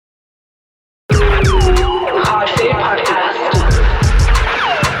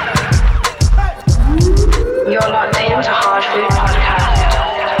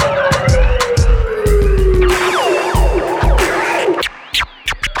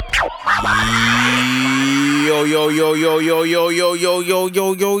Yo, yo, yo, yo, yo, yo, yo, yo, yo,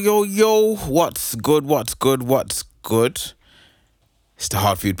 yo, yo, yo, yo. What's good? What's good? What's good? It's the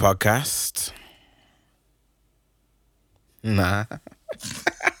Hard Food Podcast. Nah.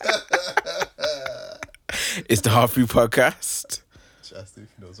 It's the Hard Food Podcast. Just ask if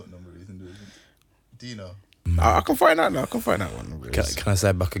he knows what number he's in. Do you know? I can find out now. I can find out what number it is. Can I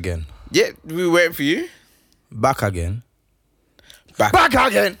say back again? Yeah, we were waiting for you. Back again. Back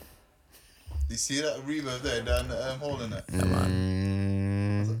again. You see that reverb there down the hole in it? Yeah,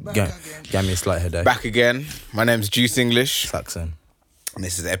 man. Give me a slight headache. Back again. My name's Juice English. Saxon. And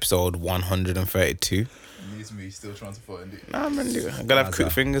this is episode 132. Needs me still trying to find it. Nah, man, I'm gonna have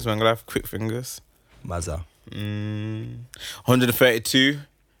quick fingers, man. I'm gonna have quick fingers. Mazza. 132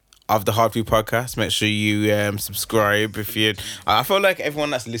 of the Hard Food Podcast. Make sure you subscribe if you. I feel like everyone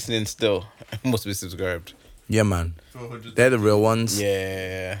that's listening still must be subscribed. Yeah, man. They're the real ones.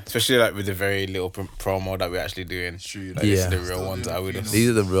 Yeah, especially like with the very little promo that we're actually doing. True. Like, Yeah. this is the real ones that are with us. These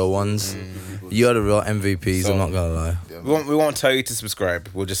are the real ones. You're the real MVPs, So- I'm not gonna lie. We won't tell you to subscribe.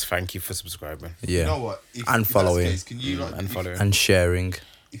 We'll just thank you for subscribing. Yeah. You know what? If And that's the following. case, can you like And following. And sharing.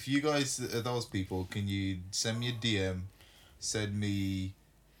 If you guys are those people, can you send me a DM, send me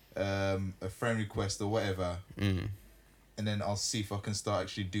a friend request or whatever, and then I'll see if I can start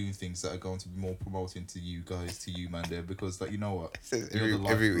actually doing things that are going to be more promoting to you guys, to you, man, there, because like you know what, you're the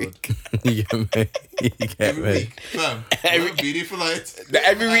every lifeblood. week. You get me? You get Every me? week, fam. Every video for like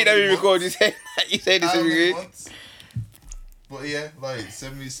Every week that we how many record, you say this How every many week. months? But yeah, like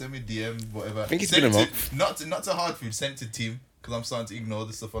send me DM, whatever. I think it's Send been a it to- not to hard food. Send it to team because I'm starting to ignore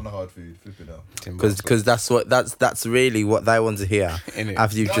the stuff on the hard food. Flipping out. Because that's really what they want to hear. Innit?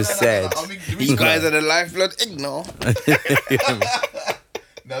 After you've just said. I mean, the You reason guys are the lifeblood. Ignore.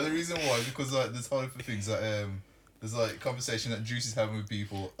 now the reason why because like there's hard for things that there's like conversation that Juice is having with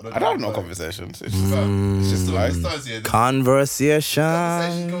people. I don't know like, conversations. It's It's just like life. conversation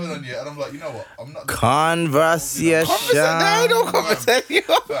Conversation. going on here, and I'm like, you know what? I'm not. Conversation. There ain't no conversation.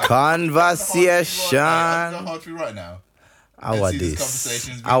 Conversation. I'm going hard food right now. How are see these this?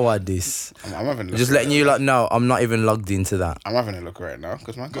 conversations How are this? I'm having a look. Just letting you lot know, I'm not even logged into that. I'm having a look right now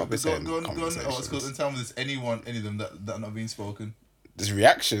because my Go conversation. on. Oh, it's called, and tell me there's any of them that are not being spoken. There's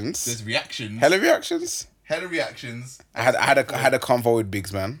reactions. There's reactions. Hella reactions. Hella reactions. I had a convo with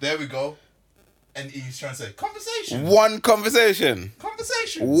Biggs, man. There we go. And he's trying to say conversation. One conversation.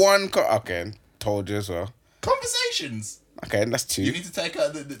 Conversations. Okay, told you as well. Conversations. Okay, that's two. You need to take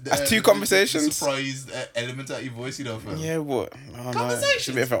out the That's two conversations. The surprise element out of your voice, you know. Fam. Yeah, what? Oh, Conversations. It's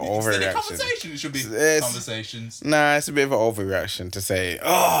a bit of an Instead of overreaction. conversation, it should be It's- conversations. Nah, it's a bit of an overreaction to say,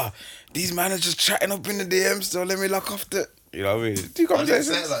 oh, these man are just chatting up in the DMs, so let me lock off the. You know what I mean? Two I didn't conversations.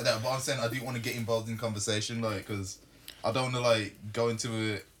 say it like that, but I'm saying I didn't want to get involved in conversation, like, because I don't want to like go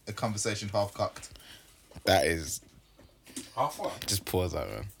into a conversation half cocked. That is. Half what? Just pause that,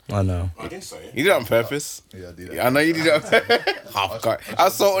 man. I know. I didn't say it. You did it on purpose. Yeah, I did. I know you did it on purpose. Half cocked.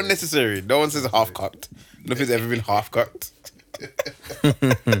 That's so unnecessary. No one says half cocked. Nothing's ever been half cocked.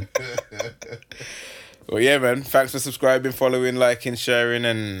 Well, yeah, man. Thanks for subscribing, following, liking, sharing,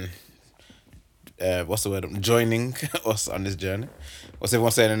 and what's the word? Joining us on this journey. What's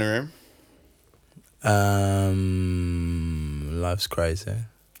everyone saying in the room? Life's crazy.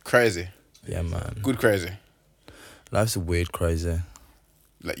 Crazy. Yeah, man. Good crazy. Life's a weird crazy.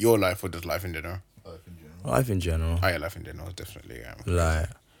 Like your life or just life in general? Life in general. Life in general. Oh, yeah, life in general is definitely. Yeah. Like,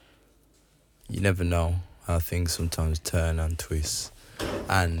 you never know how things sometimes turn and twist.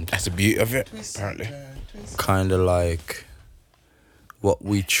 And That's the beauty of it, apparently. kind of like what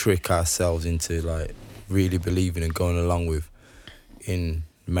we trick ourselves into, like, really believing and going along with in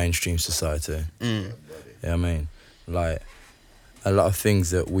mainstream society. You know what I mean? Like, a lot of things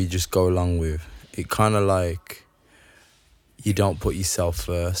that we just go along with, it kind of like you don't put yourself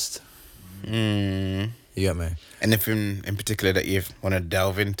first. You get me? Anything in particular that you want to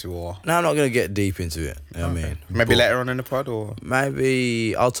delve into, or Now, I'm not going to get deep into it. You know what I mean? maybe But later on in the pod, or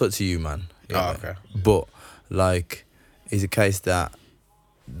maybe I'll talk to you, man. You know oh, what I mean? okay. But, like, it's a case that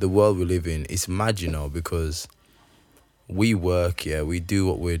the world we live in, it's mad, you know, because we work, yeah, we do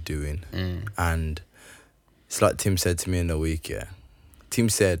what we're doing. And it's like Tim said to me in the week, yeah. Tim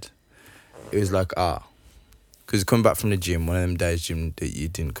said, it was like, because coming back from the gym, one of them days, gym that you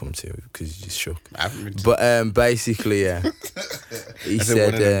didn't come to because you just shook. I haven't been to But basically, yeah, he I said one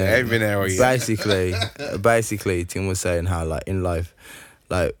of them days. I ain't been there all year. basically, Tim was saying how like in life,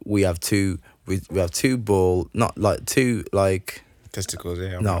 like we have two ball, not like two like testicles,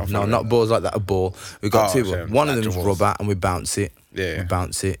 yeah. no, not balls like that. A ball. We got two. sure. One of them's Actual balls. rubber, and we bounce it. Yeah. We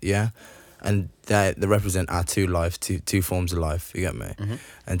bounce it. Yeah. And they represent our two lives, two forms of life. You get me?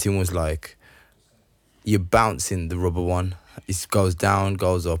 And Tim was like, you're bouncing the rubber one. It goes down,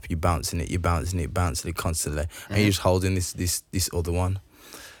 goes up. You're bouncing it, bouncing it constantly, and you're just holding this other one.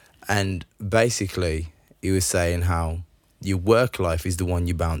 And basically, he was saying how your work life is the one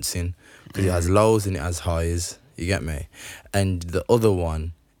you're bouncing because it has lows and it has highs. You get me? And the other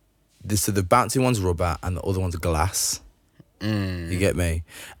one, so the bouncing one's rubber and the other one's glass. You get me?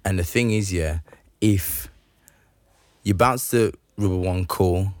 And the thing is, yeah, if you bounce the rubber one,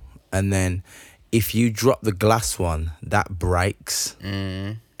 cool, and then if you drop the glass one, that breaks,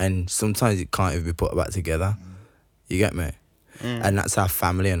 and sometimes it can't even be put back together. You get me? And that's our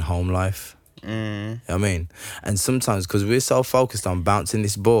family and home life. You know what I mean? And sometimes, because we're so focused on bouncing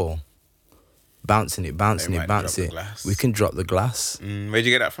this ball, bouncing it, we can drop the glass. Where'd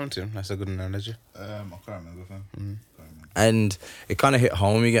you get that from, Tim? That's a good analogy. I can't remember, fam. And it kind of hit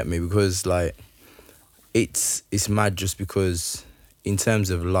home, you get me? Because, like, it's mad just because in terms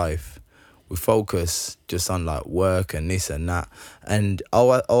of life, we focus just on, like, work and this and that. And I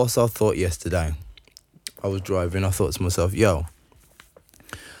also thought yesterday, I was driving, I thought to myself, yo,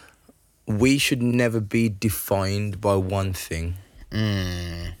 we should never be defined by one thing.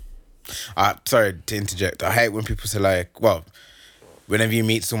 Sorry to interject. I hate when people say, like, well, whenever you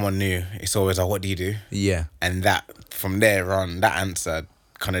meet someone new, it's always like, what do you do? Yeah. And that, from there on, that answer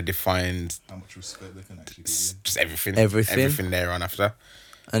kind of defines How much respect they can actually give you. just everything. Everything. Everything there on after.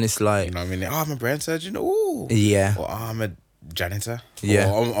 And it's like... You know what I mean? Oh, I'm a brain surgeon. Ooh. Yeah. Or I'm a janitor.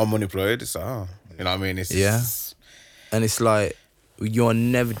 Yeah. Or I'm unemployed. It's, you know what I mean? It's Yeah. And it's like, you're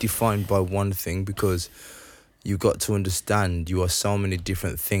never defined by one thing because you've got to understand you are so many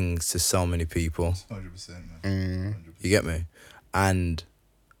different things to so many people. 100%, man. 100%. You get me? And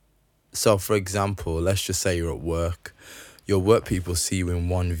so, for example, let's just say you're at work. Your work people see you in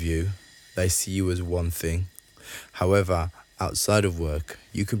one view. They see you as one thing. However, outside of work,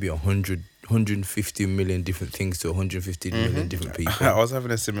 you could be 150 million different things to 150 million different people. I was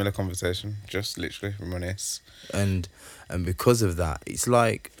having a similar conversation, just literally with my niece. And because of that, it's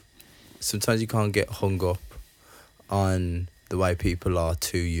like sometimes you can't get hung up on the way people are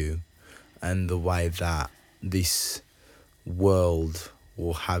to you and the way that this world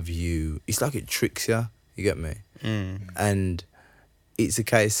will have you. It's like it tricks you. You get me? And it's a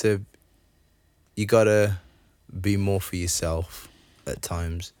case of you gotta be more for yourself at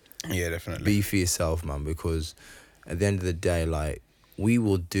times. Yeah, definitely. Be for yourself, man, because at the end of the day, like,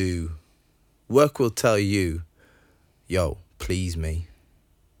 work will tell you, yo, please me.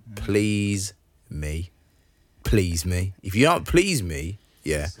 Please me. Please me. If you don't please me,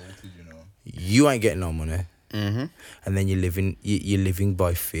 yeah, Salted, you know. you ain't getting no money. And then you're living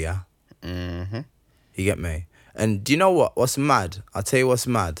by fear. You get me? And do you know what? What's mad? I'll tell you what's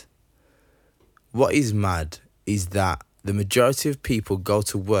mad. What is mad is that the majority of people go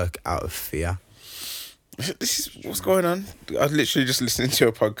to work out of fear. This is what's going on. I was literally just listening to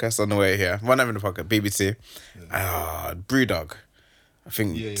a podcast on the way here. One having a podcast, BBC. Brewdog. I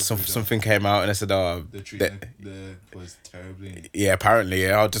think Yeah, something came out and they said, They're treating the boys terribly. yeah, apparently,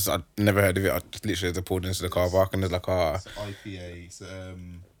 yeah. I never heard of it. I just literally pulled into the car park and there's like, It's IPA.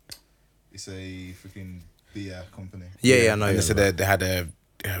 It's a freaking beer company. Yeah, I know. And they you're said right. they had a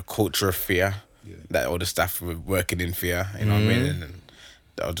culture of fear. Yeah. That all the staff were working in fear. You know what I mean? And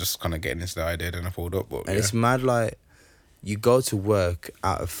I was just kind of getting into the idea, and I pulled up. But And it's mad, like, you go to work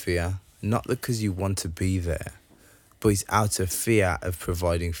out of fear, not because you want to be there, but it's out of fear of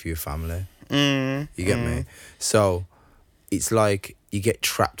providing for your family. You get me? So it's like you get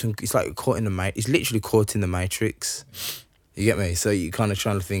trapped, and it's like caught in the it's literally caught in the matrix. You get me? So you're kind of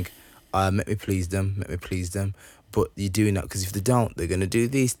trying to think, let me please them. But you're doing that because if they don't, they're going to do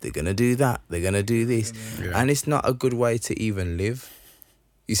this, they're going to do that, they're going to do this. Yeah. And it's not a good way to even live.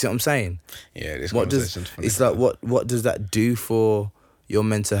 You see what I'm saying? Yeah, this What does conversation's funny. it's like what does that do for your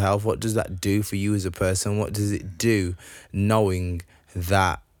mental health? What does that do for you as a person? What does it do knowing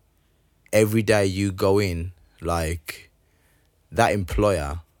that every day you go in, like, that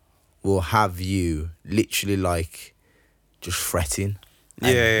employer will have you literally like just fretting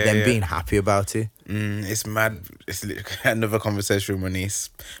and then being happy about it? It's mad. It's literally another conversation with my niece.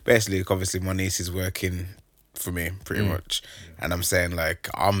 Basically, obviously, my niece is working for me pretty much, and I'm saying, like,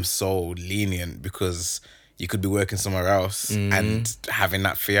 I'm so lenient because you could be working somewhere else and having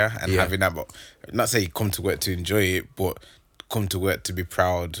that fear and having that, but not say you come to work to enjoy it, but come to work to be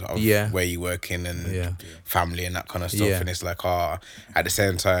proud of where you're working and family and that kind of stuff. And it's like, at the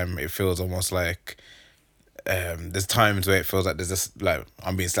same time, it feels almost like there's times where it feels like there's this, like,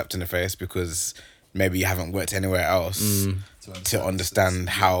 I'm being slapped in the face because maybe you haven't worked anywhere else to understand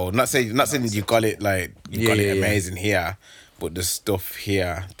how, not saying you got it, like, you got it amazing here, but there's stuff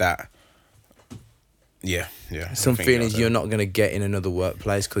here that Yeah, yeah. Some I think feelings got you're that. not gonna get in another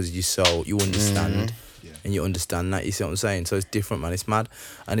workplace because you understand. Yeah. And you understand that, you see what I'm saying? So it's different, man. It's mad,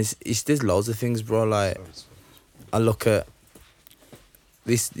 and it's there's loads of things, bro. Like I look at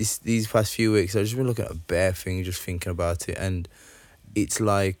these past few weeks, I've just been looking at a bare thing, just thinking about it, and it's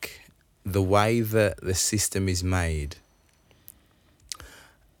like the way that the system is made.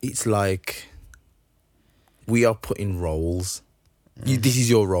 It's like we are put in roles. This is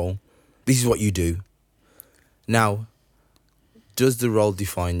your role. This is what you do. Now, does the role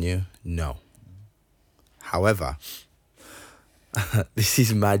define you? No. However, this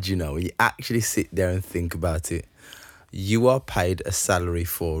is mad, you know, when you actually sit there and think about it. You are paid a salary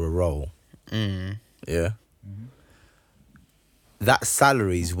for a role. Mm. Yeah? That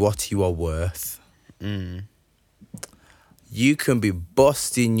salary is what you are worth. Mm. You can be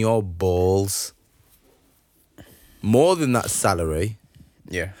busting your balls more than that salary,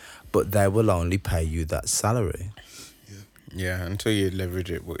 Yeah. but they will only pay you that salary. Yeah, until you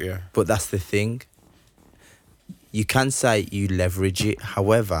leverage it, but yeah. But that's the thing. You can say you leverage it,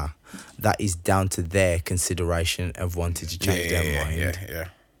 however, that is down to their consideration of wanting to change their mind. Yeah.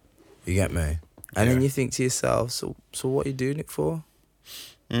 You get me? And then Yeah. you think to yourself, so what are you doing it for?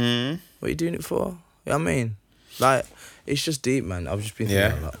 Mm. What are you doing it for? You know what I mean? Like, it's just deep, man. I've just been thinking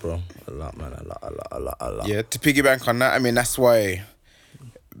Yeah. a lot, bro. A lot, man. A lot. Yeah, to piggyback on that, I mean, that's why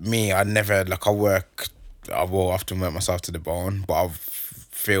I never, like, I will often work myself to the bone, but I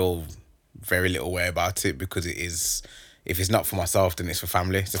feel very little way about it because it is, if it's not for myself, then it's for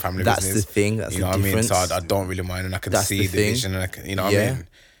family. It's a family That's business. the thing. That's you know the what difference. I mean? So I don't really mind, and I can That's see the the thing. vision, and you know what Yeah. I mean?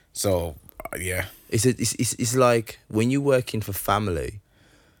 So, yeah. It's like when you're working for family,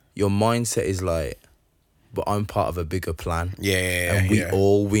 your mindset is like, but I'm part of a bigger plan. Yeah, And we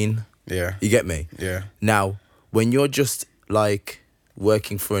all win. Yeah. You get me? Yeah. Now, when you're just like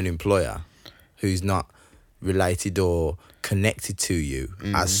working for an employer who's not related or connected to you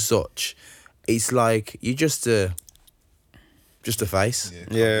as such, it's like you're just a face.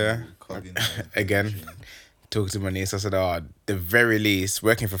 Yeah. cog in the Again, machine. talk to my niece. I said, the very least,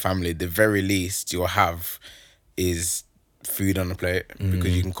 working for family, the very least you'll have is food on the plate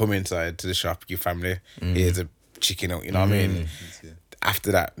because you can come inside to the shop, your family, here's a chicken, you know what I mean? Yeah.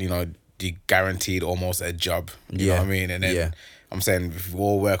 After that, you know, you guaranteed almost a job, you know Yeah. what I mean? And then Yeah. I'm saying if we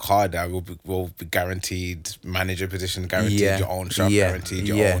all work harder, we'll be guaranteed manager position, guaranteed Yeah. your own shop, Yeah. guaranteed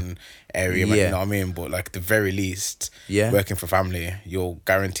your Yeah. own area, Yeah. you know what I mean? But like the very least, Yeah. working for family, you're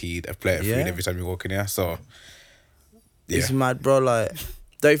guaranteed a plate of Yeah. food every time you walk in here. So, yeah. It's mad, bro. Like,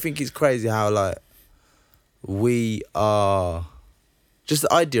 don't you think it's crazy how like we are just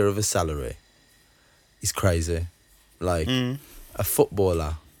the idea of a salary is crazy. Like a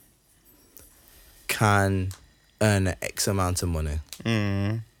footballer can earn an X amount of money.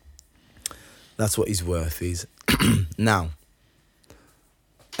 Mm. That's what his worth is. Now,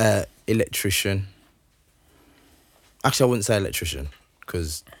 electrician. Actually, I wouldn't say electrician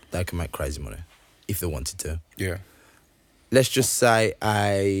because they can make crazy money if they wanted to. Yeah. Let's just say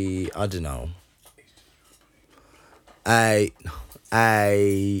I don't know, a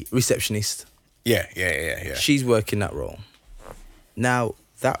receptionist. Yeah. She's working that role. Now,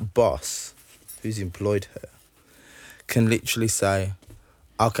 that boss who's employed her can literally say,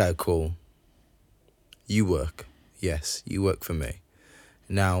 okay, cool. You work. Yes, you work for me.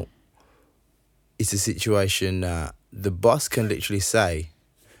 Now, it's a situation that the boss can literally say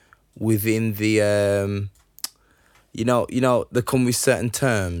within the, you know, they come with certain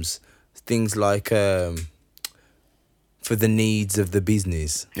terms, things like for the needs of the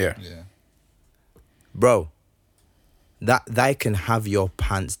business. Yeah. Yeah. Bro, that they can have your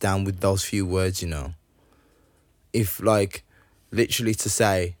pants down with those few words, you know. If like literally to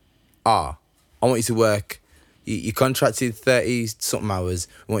say, I want you to work, you contracted 30 something hours,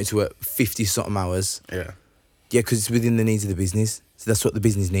 I want you to work 50 something hours. Yeah. Yeah, because it's within the needs of the business. So that's what the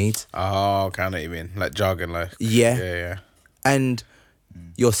business needs. Oh, kind of what you mean. Like jargon, like. Yeah. Yeah. And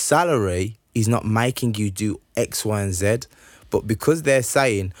your salary is not making you do X, Y, and Z. But because they're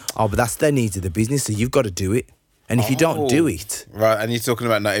saying, but that's their needs of the business, so you've got to do it. And if you don't do it, Right, and you're talking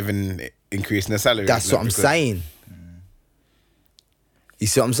about not even increasing the salary. that's like, what I'm because- saying. You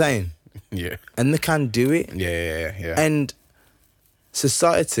see what I'm saying? Yeah. And they can do it. Yeah. And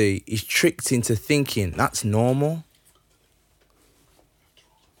society is tricked into thinking that's normal.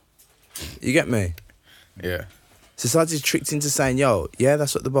 You get me? Yeah. Society's tricked into saying, yeah,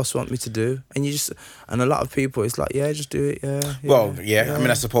 that's what the boss want me to do. And and a lot of people, it's like, yeah, just do it, yeah. Well, yeah. I mean,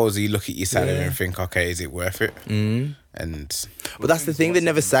 I suppose you look at your salary Yeah. and think, okay, is it worth it? Mm. And But that's the thing, they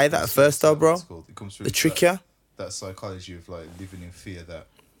never say that at first though, bro. It comes through They trick you. that psychology of like living in fear that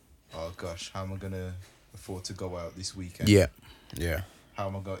oh gosh, how am I gonna afford to go out this weekend? Yeah. Yeah. How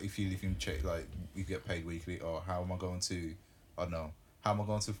am I going? If you live in check, like you get paid weekly, or how am I going to? I don't know. How am I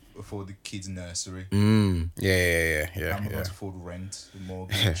going to afford the kids' nursery? Yeah. How am I going to afford rent, the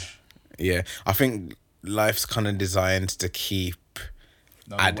mortgage? Yeah. I think life's kind of designed to keep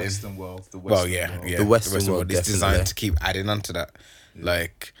No, adding. the Western world. The Western Well, yeah, world. yeah. The Western world, is designed definitely. to keep adding onto that.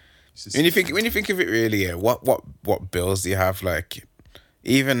 Like It's just- when you think of it really, yeah, what bills do you have? Like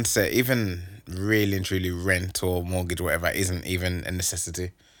even really and truly rent or mortgage or whatever isn't even a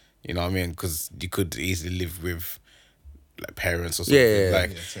necessity. You know what I mean? Because you could easily live with like parents or something. Yeah.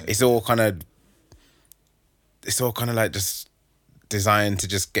 Like Yeah, it's all kind of like just designed to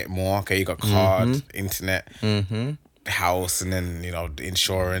just get more. Okay, you got card, internet, house, and then the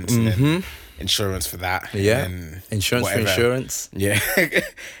insurance, and then insurance for that. Yeah. and then Insurance for whatever. insurance. Yeah,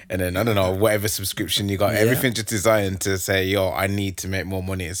 and then I don't know, whatever subscription you got, Yeah. everything just designed to say, yo, I need to make more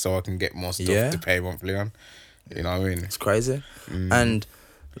money so I can get more stuff Yeah. to pay monthly on. You know what I mean? It's crazy. And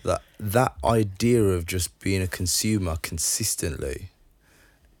that idea of just being a consumer consistently,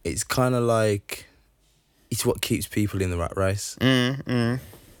 it's kind of like, it's what keeps people in the rat race.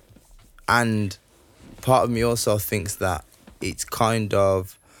 And part of me also thinks that it's kind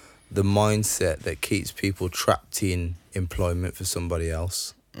of the mindset that keeps people trapped in employment for somebody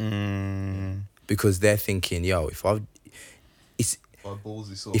else. Because they're thinking, yo, if I balls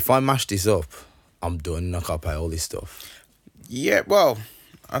this up. if I mash this up, I'm done. I can't pay all this stuff. Yeah, well,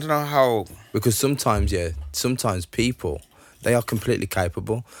 I don't know how. Because sometimes people, they are completely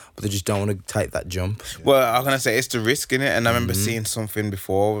capable, but they just don't want to take that jump. Well, I'm gonna say it's the risk in it, and I remember seeing something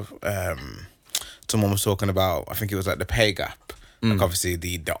before. Someone was talking about, I think it was like the pay gap. Like obviously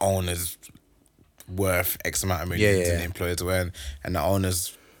the owner's worth X amount of millions, Yeah. and the employers earn, and the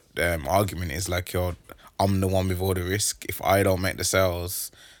owner's argument is like, I'm the one with all the risk. If I don't make the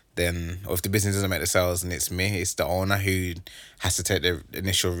sales, then, or if the business doesn't make the sales, then it's me. It's the owner who has to take the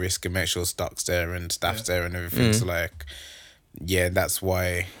initial risk and make sure stock's there and staff's there and everything. So like, yeah, that's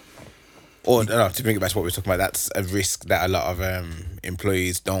why. Or no, to bring it back to what we were talking about, that's a risk that a lot of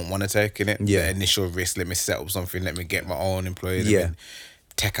employees don't want to take in it. Yeah. The initial risk, let me set up something, let me get my own employees, Yeah. let me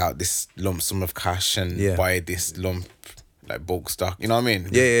take out this lump sum of cash and Yeah. buy this lump, like bulk stock. You know what I mean? Yeah,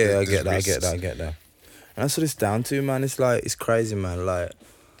 I There's get that, risks. I get that. And that's what it's down to, man. It's like, it's crazy, man. Like,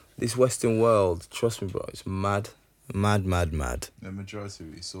 this Western world, trust me, bro, it's mad. Mad. The majority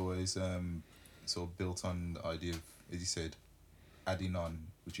of it, it's always sort of built on the idea of, as you said, adding on,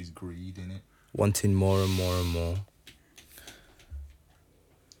 which is greed in it. Wanting more and more and more.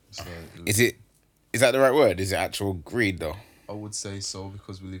 So Is that the right word? Is it actual greed though? I would say so,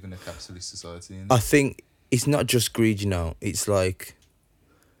 because we live in a capitalist society. I think it's not just greed, it's like,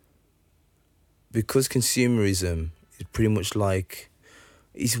 because consumerism is pretty much like,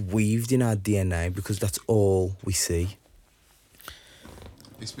 it's weaved in our DNA because that's all we see.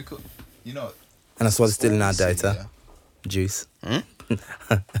 It's because, And that's why it's still in our all we see, data. Juice. Sorry,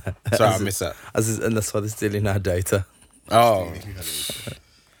 I missed that. And that's why they're still in our data. Oh,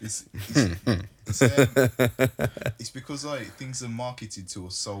 It's because like things are marketed to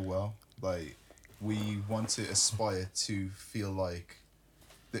us so well. Like we want to aspire to feel like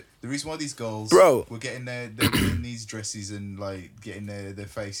the reason why these girls, Bro. were getting they're getting these dresses and like getting their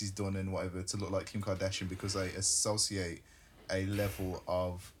faces done and whatever to look like Kim Kardashian, because they associate a level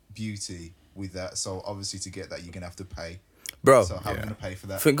of beauty with that. So obviously to get that you're gonna have to pay. Bro, So how are we gonna pay for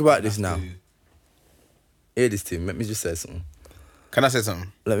that? Think about We're this gonna have now. to- hear this, Tim. Let me just say something. can I say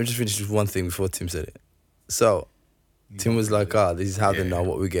something? Let me just finish with one thing before Tim said it. So, Tim was like, this is how they know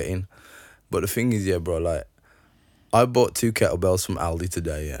what we're getting. But the thing is, bro, like, I bought 2 kettlebells from Aldi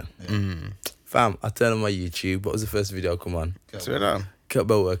today, Fam, I turned on my YouTube. What was the first video come on? Turn it on.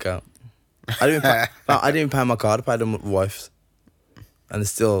 Kettlebell workout. I didn't pay my card. I paid my wife's. And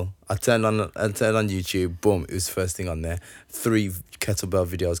still, I turned on YouTube. Boom! It was the first thing on there. 3 kettlebell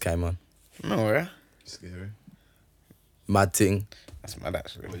videos came on. No way. Scary. Mad thing. That's mad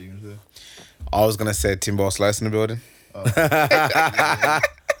actually. What are you gonna do? I was gonna say Timbo Slice in the building.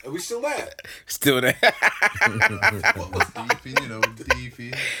 Are we still there? Still there. What's deep in, deep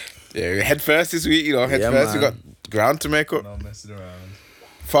in. Yeah, head first this week, head Yeah, first. We man. got ground to make up. No messing around.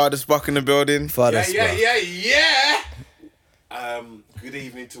 Father Spock in the building. Father Yeah. Good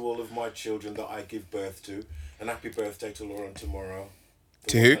evening to all of my children that I give birth to, and happy birthday to Lauren tomorrow.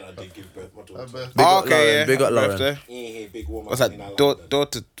 To who? I did give birth my daughter. Big Oh, up okay, Lauren, yeah. big up Lauren. Birthday. Yeah, big woman. What's that? in our Daughter.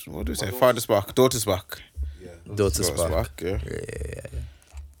 London. What do we say? daughter. Father Spock. Daughter Spock. Yeah. Daughter Daughter Spark. Spock. Yeah.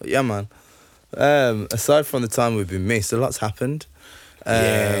 But yeah, man. Aside from the time we've been missed, a lot's happened.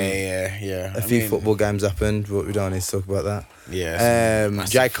 Yeah. A few football games happened, but we don't need to talk about that. Yeah. some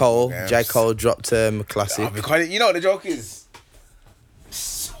massive J. Cole. football J. games. Cole dropped a classic. Because you know what the joke is?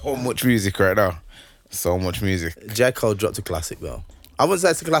 So much music right now. So much music. J. Cole dropped a classic though. I wouldn't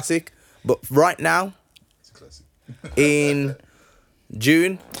say it's a classic, but right now, It's a classic. in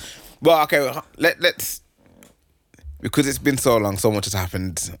June, Well, okay, let's because it's been so long, so much has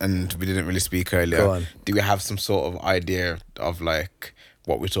happened, and we didn't really speak earlier. Go on. Do we have some sort of idea of like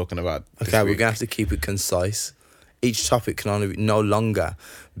what we're talking about? this okay, we're week? gonna have to keep it concise. Each topic can only be no longer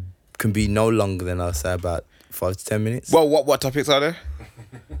than I'll say about 5 to 10 minutes. Well, what topics are there?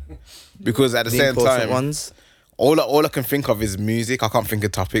 Because at the same important time, ones. all I can think of is music. I can't think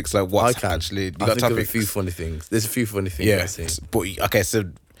of topics like what's I can actually. You I got think of a topics? few funny things. There's a few funny things Yeah, I've seen. but okay, so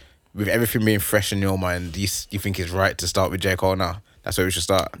with everything being fresh in your mind, you think it's right to start with J. Cole now? That's where we should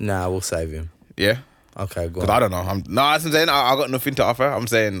start. Nah, we'll save him. Yeah, Okay, go because on. I don't know. I'm saying I got nothing to offer. I'm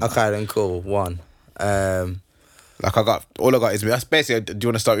saying Okay, then cool. One. like all I got is me. That's basically. Do you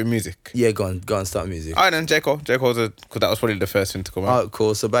want to start with music? Yeah, go on, start music. Alright then, J. Cole's because that was probably the first thing to come out. Alright,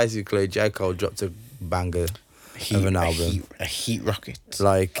 cool. So basically, J. Cole dropped a banger of an album. A heat rocket.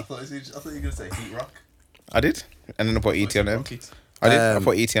 Like, I thought you were gonna say Heat Rock. I did, and then I put ET on the end. Rocket. I did. I Um,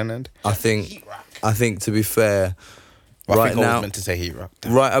 put ET on the end. I think to be fair, But I right think I was now, meant to say heat rock.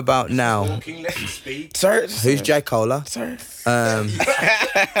 right about now, Talking, let me speak. Sorry. who's J. Cole? Sorry.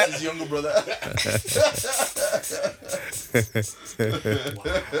 His younger brother.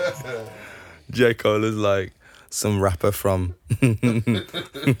 J. Cole is like some rapper from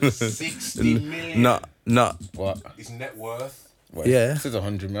 60 million. not What? His net worth. Wait, Yeah. This is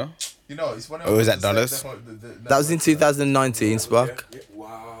 100 mil. You know, it's one of Oh, is that the- dollars? that was in 2019, Spock, Yeah,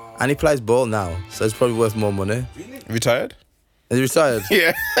 wow. and he plays ball now, so it's probably worth more money. Retired? Is he retired?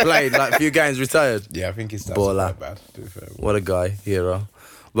 Yeah. Played like a few games, retired. Yeah, I think he's Baller. not bad. To be fair. What a guy, hero.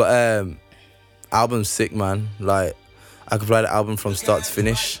 But album's sick, man. Like, I could play the album from start to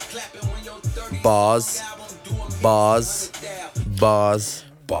finish. Bars, bars, bars,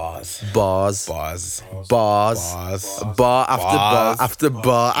 Bars. bars, Bars. bars, Bars. bar after bar Bars. after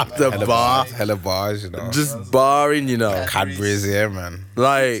bar after Hella bar. bars. Hella bars, you know. Just barring, you know. Cadbury's, yeah, man.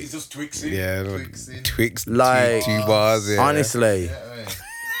 Like, He's just twixing. Yeah, Twixing. Twix, Like, two bars, yeah. honestly,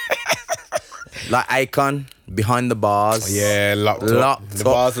 like Akon behind the bars. Yeah, locked up. Locked The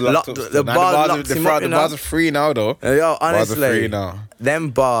bars are locked up. up. The Now bars are- locked the him fr- up, the you bars know? are free now, though. Yo, Bars are free honestly, now. them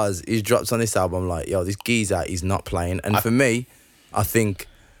bars he's dropped on this album, like, yo, this geezer is not playing. And for me, I think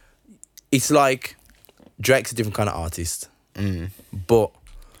it's like Drake's a different kind of artist. But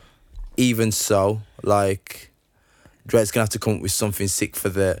even so, like, Drake's gonna have to come up with something sick for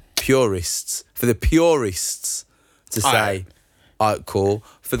the purists. To say, Alright. alright, cool.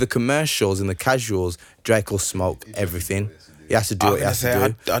 For the commercials and the casuals, Drake will smoke everything. He has to do I'm what he gonna has say,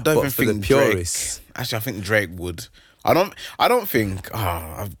 to do. I don't But even for think the purists, Drake. Actually, I think Drake would. I don't think.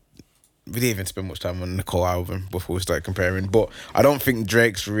 We didn't even spend much time on the Nicole album before we started comparing, but I don't think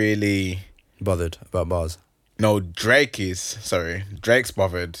Drake's really. bothered about bars. No, Drake is. Sorry, Drake's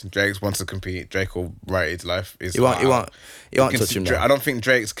bothered. Drake wants to compete. Drake will write his life. He won't touch him now. I don't think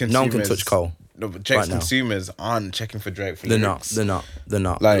Drake's consumers. No one can touch Cole. No, but Drake's right now. consumers aren't checking for Drake for They're lyrics. not. They're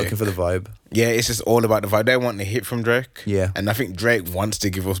Like- looking for the vibe. Yeah, it's just all about the vibe. They want the hit from Drake. Yeah. And I think Drake wants to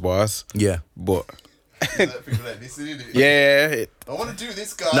give us bars, Yeah. but People like this, isn't it? yeah, I want to do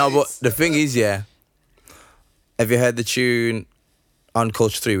this, guys. No, but the thing is, yeah. Have you heard the tune on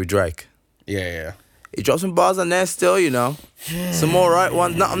Culture 3 with Drake? yeah. He dropped some bars on there still, you know. Some alright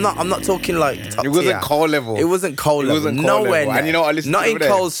ones. No, I'm not talking like top It wasn't tier. Cole level. It wasn't Cole It level. wasn't Cole Nowhere level. near. And you know what I listened Not to in over there?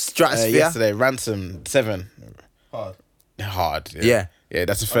 Cole's stratosphere. Yesterday, Ransom 7. Hard. Hard. Yeah. Yeah,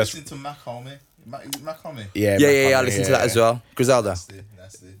 that's the I first. listened to Mac Homie. Is it Mac Homie? Yeah, Yeah. I listened to that as well. Griselda.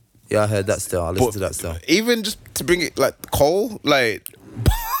 Nasty. Yeah, I heard that still. I listened to that still. Even just to bring it like Cole, like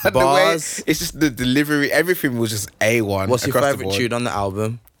the way Bars. it's just the delivery, everything was just A1. What's your across the favourite board. tune on the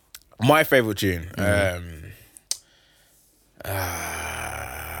album? My favorite tune.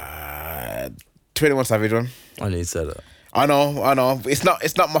 21 Savage one. I need to say that. I know. It's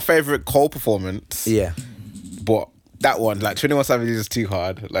not my favorite Cole performance. Yeah. But that one, like 21 Savage is just too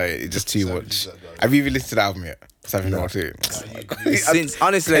hard. Like it's just too Savage much. is that guy. Have you even listened to the album yet? Savage no. 2.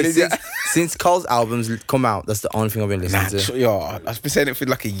 Since Cole's albums come out, that's the only thing I've been listening to. Yo, I've been saying it for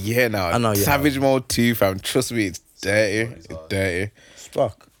like a year now. I know you Savage Mode 2, fam. Trust me, it's dirty. It's dirty.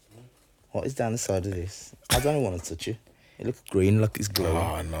 Spock, what is down the side of this? I don't want to touch it. It looks green, like it's glowing.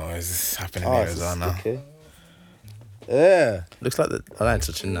 Oh no, is this happening in it's Arizona? sticky. Yeah, looks like that. I ain't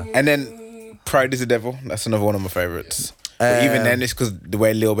touching that. And then Pride is the Devil. That's another one of my favorites. But even then, it's because the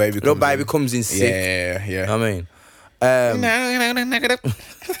way Lil Baby comes Little Baby in. comes in sick. Yeah. I mean,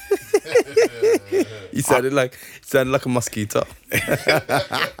 You sounded like a mosquito.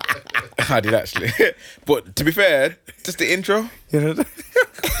 I did actually. But to be fair, just the intro. You know?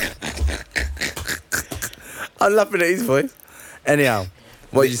 I'm laughing at his voice. Anyhow,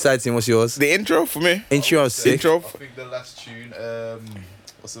 what did you say to him? What's yours? The intro for me. Intro was sick. Intro. I think the last tune.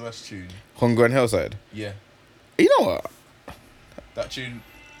 What's the last tune? Hunger and Hillside. Yeah, You know what? that tune.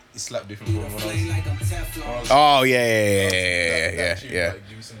 It slapped different from when I was. Oh that yeah. tune, like,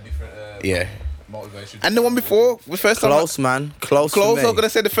 give you some different. Yeah. Motivation. And the one before, the first time. Close, man. Close. Close. For I was me. gonna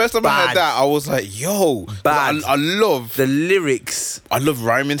say the first time I Bad. heard that, I was like, "Yo, Bad. I love The lyrics, I love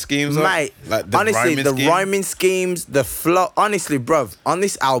rhyming schemes, though. mate. Like the honestly, the scheme. rhyming schemes, the flow. Honestly, bruv, on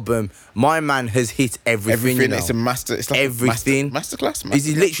this album, my man has hit everything. Everything. You know? It's a master. It's like Everything. A masterclass.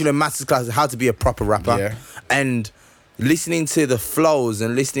 He's literally a masterclass of how to be a proper rapper. Yeah. And listening to the flows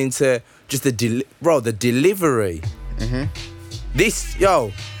and listening to just the delivery. Mm-hmm.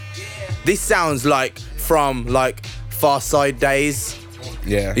 This sounds like from like Far Side days.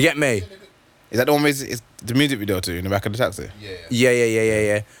 Yeah. You get me? Is that the one with it's the music video too in the back of the taxi? Yeah.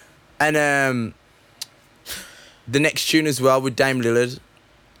 Yeah. And the next tune as well with Dame Lillard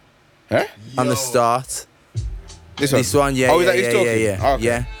Huh? on the Yo. start. This one. This one, yeah, Oh, is yeah, that who's talking? yeah. Oh, okay.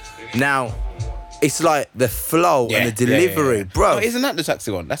 Yeah. Now, it's like the flow Yeah, and the delivery, yeah. bro. Oh, isn't that the taxi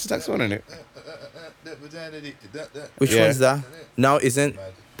one? That's the taxi one, isn't it? Which Yeah. one's that? No, it isn't.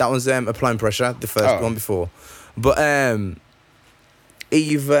 That one's Applying Pressure, the first Oh. one before. But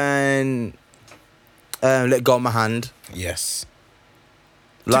even Let Go of My Hand. Yes.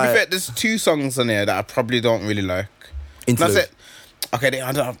 Like, to be fair, there's two songs on there that I probably don't really like. interlude. That's it. Okay,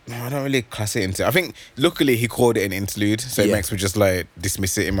 I don't really class it into. I think luckily he called it an interlude, so it Yeah. makes me just like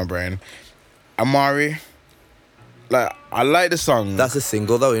dismiss it in my brain. Amari, like I like the song, That's a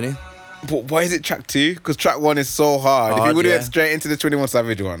single though, isn't it? but why is it track 2? Because track 1 is so hard. If Hard, he would have yeah. went straight into the 21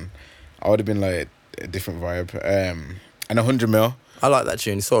 Savage one, I would have been like a different vibe. And 100 mil, I like that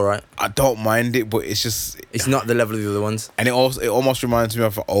tune. It's all right. I don't mind it, but it's just, It's not the level of the other ones. and it almost reminds me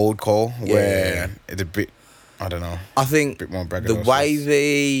of old Cole, where Yeah. it's a bit, I don't know, I think bit more the braggadocious.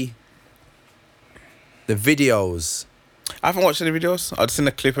 way the videos. I haven't watched any videos. I've seen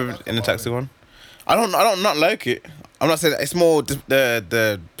a clip of it in the taxi one. I don't not like it. I'm not saying that. It's more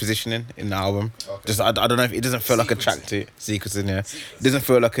the positioning in the album. Okay. Just I don't know if it doesn't feel like a track two sequencing. Yeah, it doesn't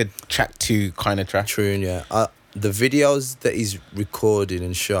feel like a track 2 kind of track. Tune, yeah. The videos that he's recorded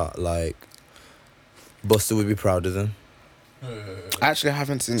and shot, like, Buster would be proud of them. I actually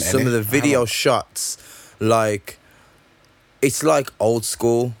haven't seen Some any. of the video shots, like, it's like old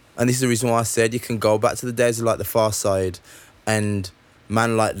school. And this is the reason why I said you can go back to the days of like the Far Side and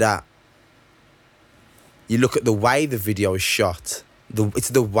man like that. You look at the way the video is shot. It's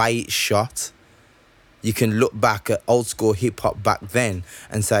the way it's shot. You can look back at old school hip hop back then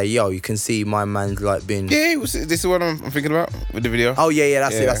and say, yo, you can see my man's like been. Yeah, this is what I'm thinking about with the video. Oh yeah,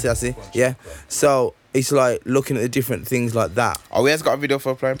 that's Yeah. it, that's it. Yeah. So it's like looking at the different things like that. Oh, he has got a video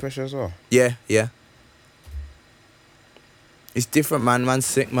for Applying Pressure as well. Yeah. It's different, man. Man's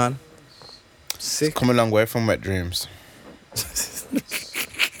sick, man. Sick. Come a long way from Wet Dreams.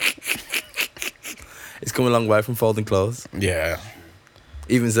 It's come a long way from folding clothes. Yeah.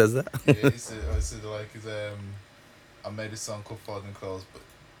 Even says that. Yeah, it's like I made a song called Folding Clothes, but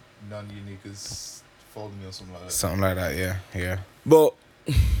none of you niggas folding me or something like that. Something like that. Yeah. But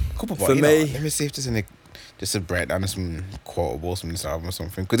Couple For you know, me- let me see if there's any. Just a breakdown of some quotables from this album or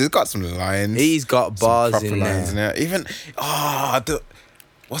something, because it's got some lines. he's got some bars proper in lines there. in there. Even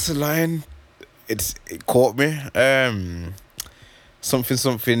what's the line? It caught me.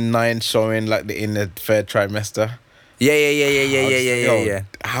 Something 9 showing like in the third trimester. Yeah.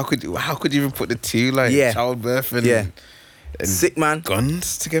 How could you even put the two like Yeah. childbirth and Yeah. and Sick, man.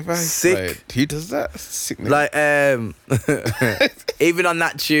 guns together? Sick. Like, who does that? Sick. nigga. Like even on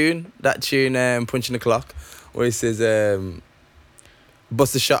that tune, Punching the Clock, where he says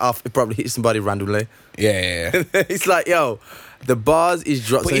bust a shot off, it probably hit somebody randomly. yeah. It's like, yo, the bars is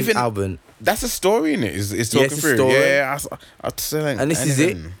dropped But on his even- album. That's a story in it. It's Yeah, talking it's a through. story. Yeah, I'd say like, And this is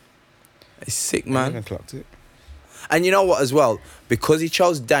it. It's sick, I man. haven't clocked it. And you know what as well? Because he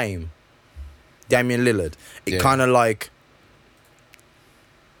chose Damian Lillard, it Yeah.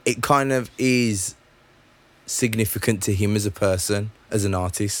 kind of is significant to him as a person, as an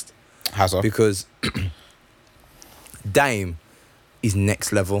artist. How so? Because Dame is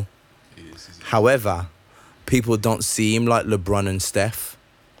next level. It is. However, people don't see him like LeBron and Steph.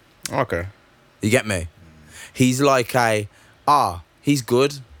 Okay. You get me? He's like he's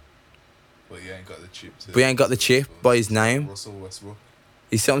good, But he ain't got the chip. but he ain't got the chip by his name. Russell Westbrook.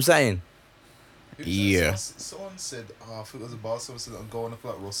 You see what I'm saying? Yeah. Someone said, I think it was a bar. Someone said, I'm going up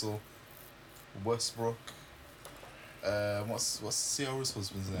like Russell, Westbrook. What's Ciara's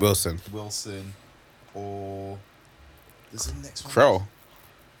husband's name? Wilson, or there's the next one. Crow.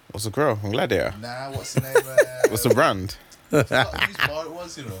 What's the Crow? I'm Gladiator. Nah, what's the name? What's the brand? Whose bar it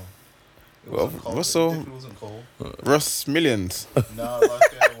was, you know? It Well, wasn't Cole. Russell- It definitely wasn't Cole. Russ Millions. No,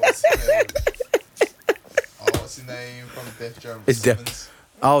 like what's his name? What's his name from Def Jam? It's Def- Simmons.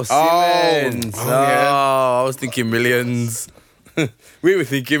 Oh, Simmons. Oh, yeah. I was thinking Millions. We were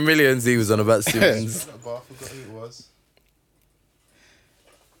thinking Millions. He was on about Simmons. That bar, I forgot who it was.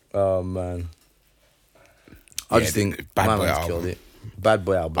 Oh man. I just Yeah, think Bad my Boy man's album. killed it. Bad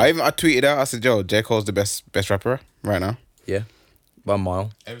Boy album. I tweeted out. I said, "Yo, J Cole's the best rapper right now." Yeah. By a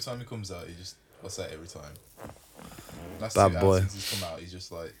mile. Every time he comes out, I say every time. Last Bad 2 boy. hours since he's come out, he's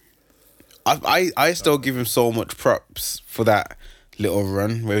just like, I still give him so much props for that little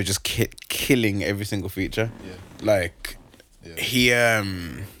run where he was just killing every single feature. yeah. Like Yeah. he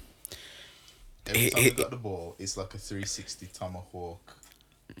Every time he he- got the ball, it's like a 360 tomahawk.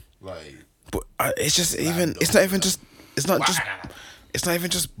 Like, but it's just even it's not even just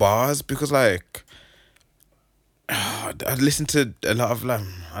bars because like I listen to a lot of like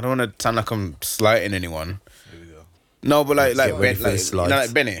I don't want to sound like I'm slighting anyone. here we go. No, but like get ready for the you know, slight.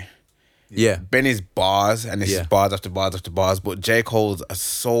 like Benny. Yeah. Benny's bars and it's Yeah. just bars after bars after bars, but J Cole's are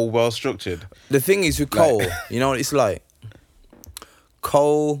so well structured. The thing is with Cole, you know what it's like?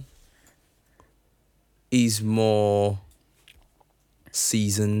 Cole is more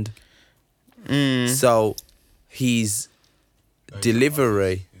seasoned. So his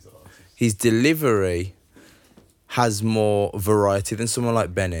delivery He's an artist. his delivery has more variety than someone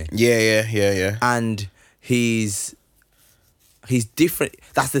like Benny. Yeah. And he's different.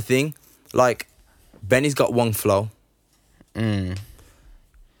 That's the thing. Like Benny's got one flow. No,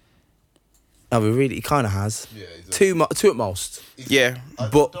 he kind of has. Yeah, he's a- Two at most. Yeah.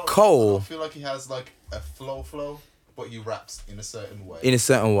 But Cole- I don't feel like he has like a flow, but he raps in a certain way. In a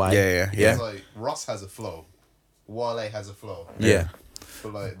certain way. Yeah. It's like Ross has a flow, Wale has a flow. Yeah.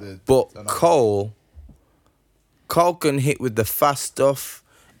 But like But another- Cole can hit with the fast stuff.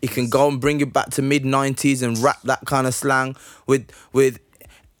 He can go and bring it back to mid-90s and rap that kind of slang with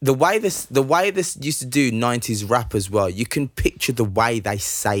the way this used to do 90s rap as well. You can picture the way they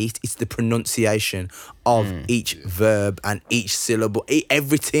say it. It's the pronunciation of each verb and each syllable,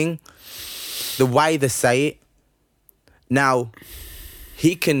 everything. The way they say it. Now,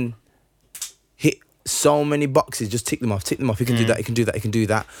 he can hit so many boxes, just tick them off. He can do that, he can do that, he can do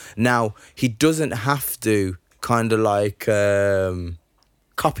that. Now, he doesn't have to kind of like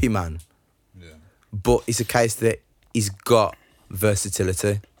copy man, Yeah. but it's a case that he's got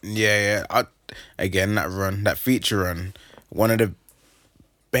versatility. Yeah. Again, that feature run, one of the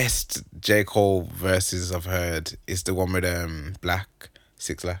best J Cole verses I've heard is the one with Black,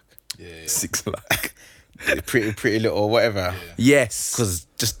 Six Lack, Yeah. Six like. pretty little whatever. Yes. Because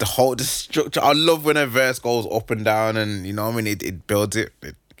just the structure, I love when a verse goes up and down, and you know what I mean. It builds it.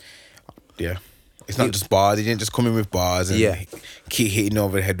 Yeah, it's not just bars. He didn't just come in with bars and Yeah. keep hitting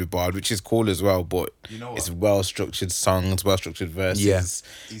over the head with bars, which is cool as well. But You know what? it's well structured songs, well structured verses. Yeah.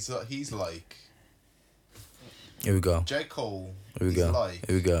 He's like Here we go. J. Cole. Here we is go. like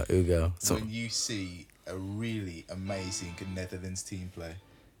Here we go. Here we go. So, when you see a really amazing Netherlands team play.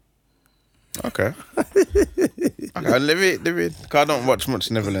 Okay. Okay. Let me. Cause I don't watch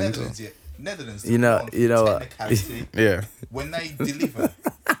much Netherlands. Netherlands. You know- they're you know known what? for technicality. Yeah. When they deliver,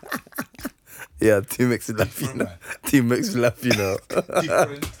 yeah, team makes me laugh, you different, know. man. Team makes me laugh, you know.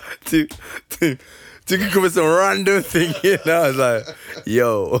 Different. Two can come with some random thing, you know. It's like,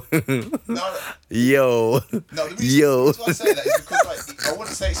 yo, No, yo, no. The reason, Yo. the reason why I say that is because like I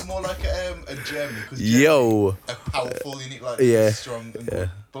wouldn't say it's more like a Germany because yo. a powerful unit like Yeah. strong. And Yeah.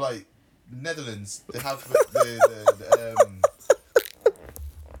 But like Netherlands, they have they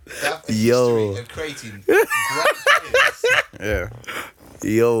have a Yo. history of creating great players. Yeah.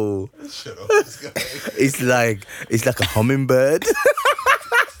 Yo. Shut up, this guy. It's like a hummingbird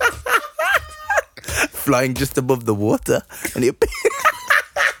flying just above the water, and it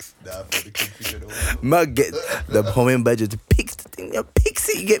Nah, I'm pretty confident all. might get the hummingbird just picks the thing, picks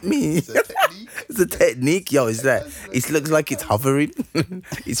it. You get me? It's a technique. It's a technique, yo. It's like it looks like it's hovering.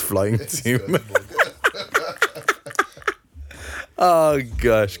 It's flying It's to him. good. Oh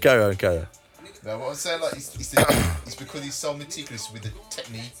gosh, carry on. No, what I'm saying like it's because he's so meticulous with the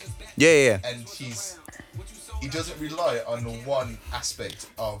technique, Yeah. and he doesn't rely on one aspect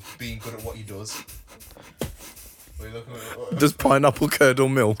of being good at what he does. What are you looking at? What- Does pineapple curdle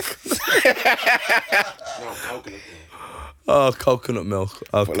milk? No, coconut. Oh, coconut milk.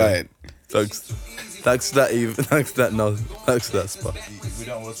 Okay. But like Thanks for that, Eve. Thanks for that. No, thanks for that spot. We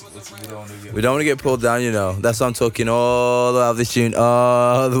don't want to We don't want to get pulled down, you know. That's why I'm talking all the way up this tune,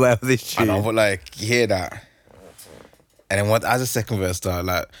 all the way up this I tune. know, but like you hear that, and then what? As the second verse started,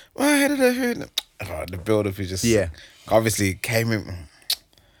 like, why did I hear that? Oh, the build up is just obviously came in.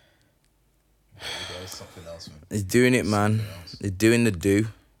 something else, man. He's doing it, man. He's doing the do.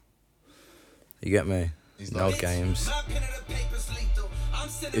 You get me? He's No like- games.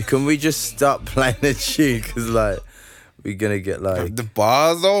 Can we just stop playing the tune? Because, like, we're going to get, like... The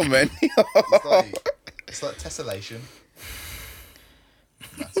bars, though, man. It's like tessellation.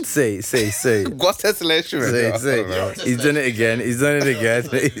 See. What's tessellation? man? See. He's done it again. He's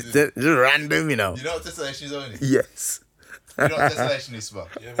just random, you know. You know what tessellation is, only? Yes. You know what tessellation is, Spot?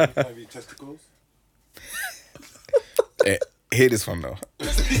 Yeah, when you play with testicles. Hear this one, though.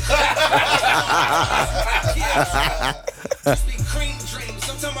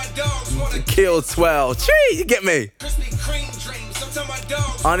 Kill 12. Gee, you get me?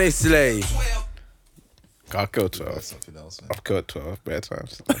 Honestly. I'll kill That's 12. something else, man. I've killed 12 bare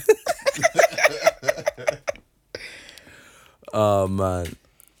times. Oh, man.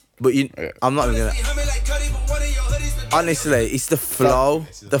 But I'm not even gonna... Honestly, it's the flow.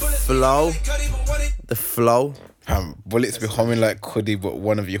 The flow. Bullets be humming like Cuddy, but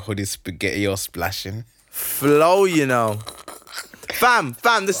one of your hoodies spaghetti or splashing. Flow, you know. Fam,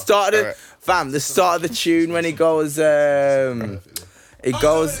 the start of the tune when it goes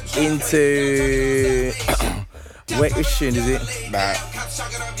into wait, which tune is it? Nah.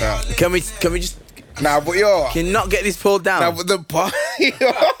 Can we just Nah, but yo. can you not get this pulled down? Nah, but the bar.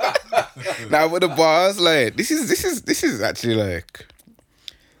 Nah, but the bars, like, this is actually like.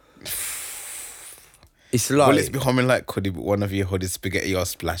 It's like Bullets be humming like Cuddy, but one of your hoodies spaghetti or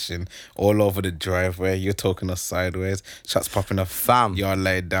splashing all over the driveway. You're talking us sideways. Shots popping off. Fam. You're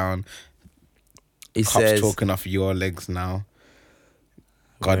laid down. it Cops says talking off your legs now.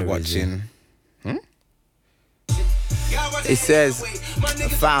 God Where is it? watching. it says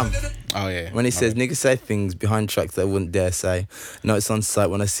fam. Oh yeah. When he says niggas say things behind tracks that I wouldn't dare say. No, it's on site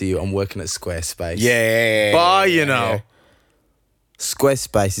when I see you. I'm working at Squarespace. Yeah. Bar, you know.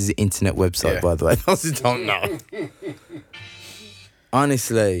 Squarespace is an internet website, Yeah. by the way. Those who don't know.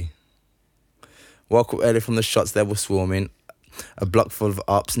 Honestly. Woke up early from the shots they were swarming. A block full of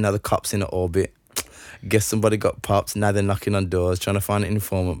ops, now the cops in orbit. Guess somebody got popped, now they're knocking on doors, trying to find an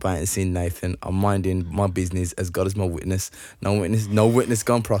informant, but I ain't seen Nathan. I'm minding my business as God is my witness. No witness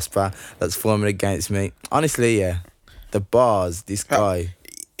gonna prosper that's forming against me. Honestly, yeah. The bars, this guy.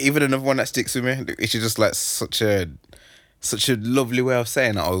 Even another one that sticks with me. It's just like such a lovely way of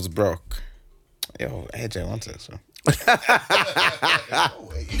saying that I was broke. Yo, AJ wants it. So.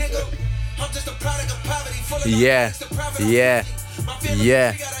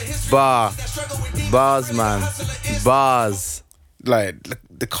 Yeah. Bars, man. Bars. Like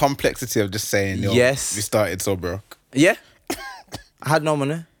the complexity of just saying, yo, Yes. we started so broke. Yeah. I had no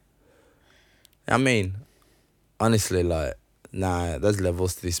money. I mean, honestly, like, nah, there's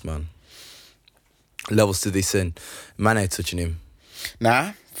levels to this, man. Levels to this, and man ain't touching him.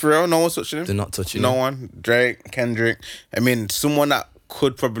 Nah, for real, no one's touching him. They're not touching No him. one. Drake, Kendrick. I mean, someone that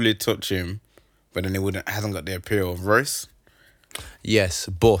could probably touch him, but then it hasn't got the appeal of Royce. Yes,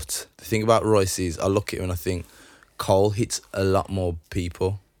 but the thing about Royce is, I look at him and I think Cole hits a lot more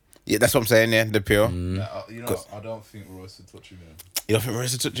people. Yeah, that's what I'm saying. Yeah, the appeal. You know, I don't think Royce would touch him. You don't think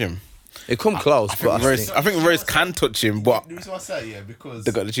Royce will touch him? It come close, but I think I think Royce can touch him, but The reason why I say yeah, because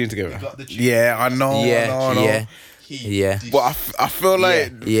they got the tune together. They got the tune. Yeah, I know. yeah, I know. yeah, he yeah. did- But I feel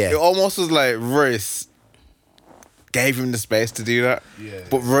like Yeah. it almost was like Royce gave him the space to do that. Yeah.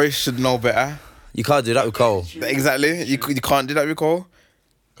 But Royce should know better. You can't do that with Cole. Exactly. You can't do that with Cole.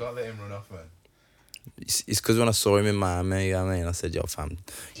 Can't let him run off, man. It's because when I saw him in Miami, you know what I mean, I said, yo, fam,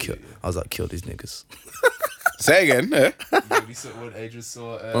 I was like, kill these niggas. Say again. Yeah. We saw when Adrian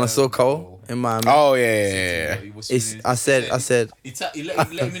saw. When I saw Cole in Miami, Oh yeah. He was it's, spinning- I said, He let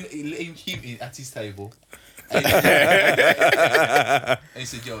him keep it at his table. And he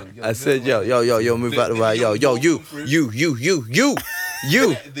said, yo, move out the way. Yo, you,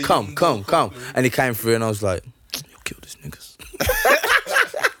 come. And he came through and I was like, yo, kill these niggas.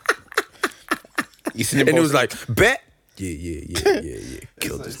 You seen him And he both- was like, bet. Yeah.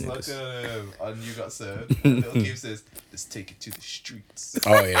 Kill these It's like niggas. on You Got Served. Little Kim says, let's take it to the streets.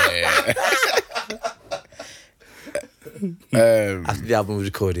 Oh yeah. After the album was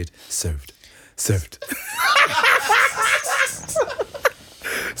recorded, served.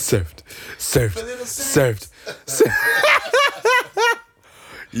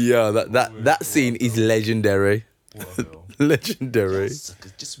 Yeah, that scene is legendary. What a film. Legendary.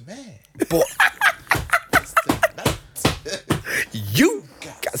 Suckers just mad. But You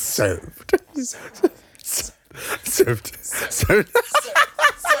got served. Served. Served.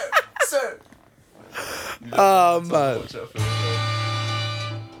 Sir. Oh, man. Watch out for it.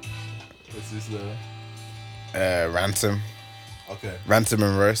 What's this though? Ransom, Okay. Ransom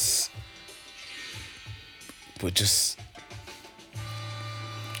and Royce. But just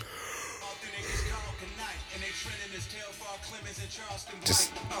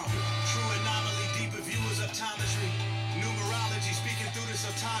Just- true anomaly, deeper viewers of optometry. Numerology speaking through this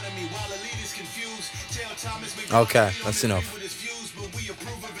autonomy while elite is confused. Tell Thomas McDonald Okay, we don't that's agree enough. with his views, but we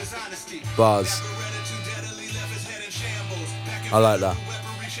approve of his honesty. Bars. Beretta too deadly, left his head in shambles. Back and I like forth that. with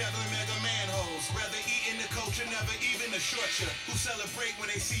weaponry, shoveling mega manholes. Rather eating the culture, never even a short ya. Who celebrate when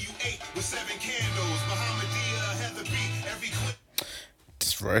they see you ate with 7 candles. Muhammadia, Heather B, every clip.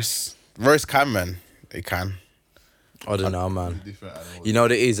 just Royce. Royce can, man. He can. I don't know, man. Different animals. You know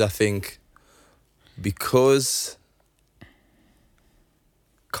what it is? I think because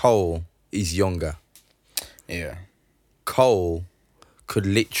Cole is younger, Yeah. Cole could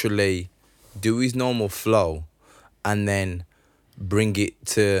literally do his normal flow and then bring it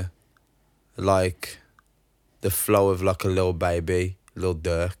to like the flow of like a Lil Baby, Lil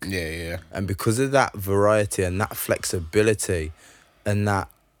Durk. Yeah. And because of that variety and that flexibility and that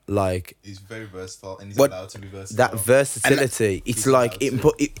like He's very versatile and he's But allowed to be versatile. that versatility, it's he's like allowed it, to.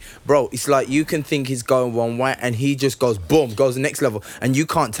 but it, bro, it's like you can think he's going one way and he just goes boom, goes the next level, and you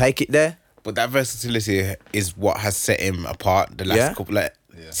can't take it there. But that versatility is what has set him apart the last Yeah. couple. Like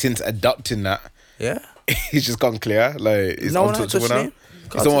Yeah. since adopting that, Yeah, he's just gone clear. Like he's No one ain't untouchable touching now. him.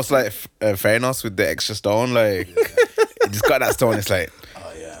 It's Can't almost like Thanos with the extra stone. Like he just got that stone. It's like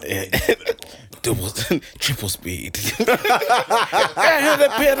Oh yeah. double, triple speed.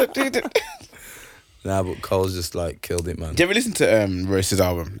 nah, but Cole's just like killed it, man. Do you ever listen to Royce's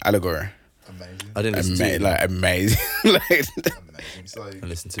album Allegory? Amazing. I didn't listen to it. Like amazing. Like Amazing. It's like I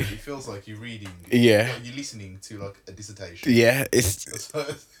listened to it it. feels like you're reading. Yeah. Like you're listening to like a dissertation. yeah, it's That's what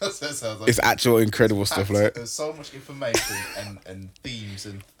it sounds like. it's actual incredible stuff. Like There's so much information and themes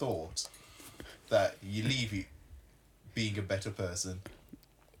and thought that you leave it being a better person.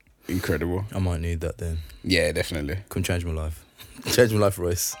 incredible. I might need that then. Yeah, definitely. Come change my life. Change my life,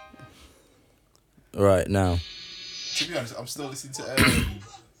 Royce. All right, now. To be honest, I'm still listening to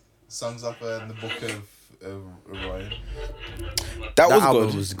songs up in the book of Orion. That was album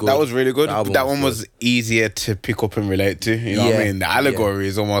good. was good. That was really good. The album That was one was easier to pick up and relate to. You know what I Yeah, mean? The allegory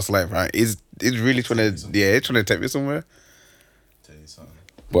is almost like right. It's really trying to it's trying to take me somewhere. Tell you something.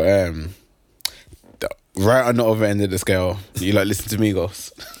 But right on the other end of the scale, you like listen to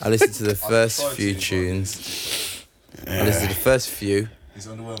Migos. I listened to the first tried few to, but tunes. I listened to the first few. It's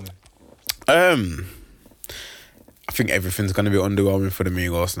underwhelming. I think everything's gonna be underwhelming for the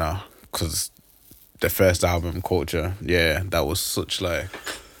Migos now because the first album, Culture, yeah, that was such like.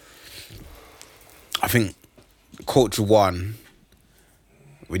 I think Culture 1,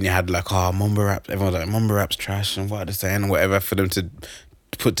 when you had like mumble rap, everyone's like mumble rap's trash and what are they saying, whatever, for them to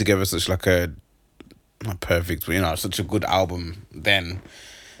put together such like a not perfect, but you know, such a good album then.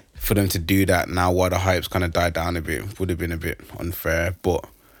 For them to do that now, while the hype's kind of died down a bit, would have been a bit unfair. But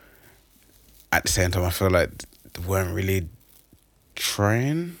at the same time, I feel like they weren't really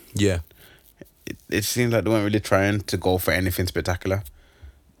trying. Yeah. It seemed like they weren't really trying to go for anything spectacular.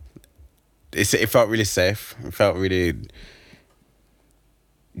 It felt really safe. It felt really,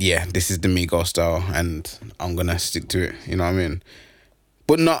 yeah, this is the Migos style, and I'm gonna stick to it. You know what I mean?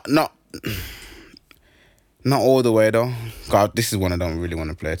 But not all the way though. God, this is one I don't really want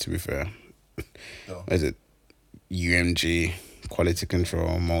to play. To be fair, No. is it UMG, Quality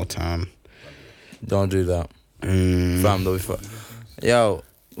Control, Motown? Don't do that. Mm. Fam, though, yo,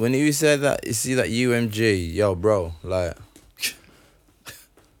 when you said that, you see that UMG, yo, bro, like,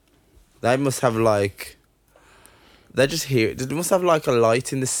 they must have like, they just hear. They must have like a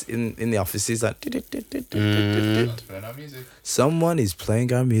light in the offices, like, Turn our music. someone is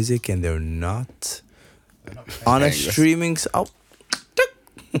playing our music and they're not They're not paying. on a Hey, that's- streaming. Oh,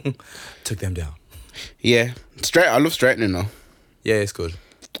 took them down. Yeah, I love straightening though. Yeah, it's good.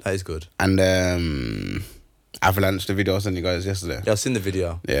 That is good. And Avalanche, the video I sent you guys yesterday. Yeah, I've seen the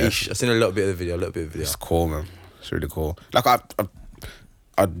video. Yeah. I've seen a little bit of the video. It's cool, man. It's really cool. Like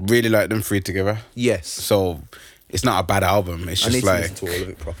I'd really like them three together. Yes. So it's not a bad album. It's I need just to like listen to all of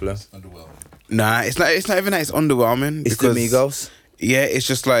it properly. Underwhelming. nah. It's not even that it's underwhelming. It's the because, Migos. Yeah, it's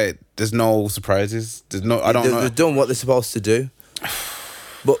just like there's no surprises. There's no. I don't know. They've done what they're supposed to do.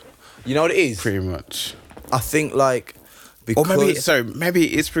 But you know what it is? Pretty much. I think like Or because maybe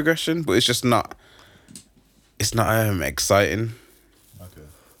it is progression, but it's just not. it's not exciting. Okay.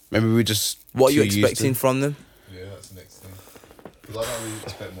 Maybe we just. What are you too used to expecting it. from them? Yeah, that's the next thing. Because I don't really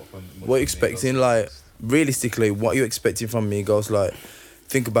expect much from. What are you expecting? Like, realistically, what are you expecting from Migos? Like,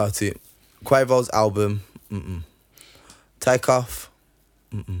 think about it. Quavo's album, Take Off,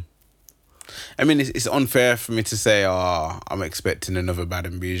 I mean, it's unfair for me to say, I'm expecting another Bad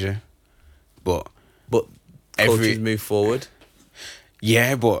and Bougie, but but Every- cultures move forward.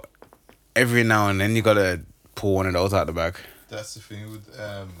 yeah, but every now and then you gotta pull one of those out the bag. That's the thing with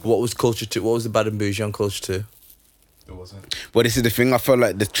What was Culture 2? What was the Bad and Bougie on Culture 2? there wasn't. But this is the thing. I feel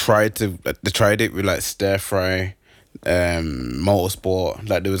like they tried it with like Stir Fry, Motorsport.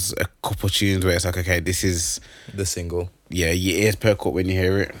 Like there was a couple tunes where it's like, okay, this is The single. your ears perk up when you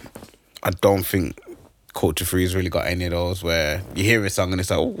hear it. I don't think Culture Free's really got any of those where you hear a song and it's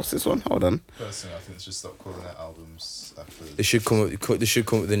like, oh, what's this one? Hold on. Personally, I think they should stop calling it albums after. They should come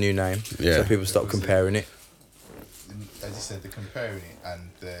with a new name. Yeah. So people stop comparing it. As you said, they're comparing it and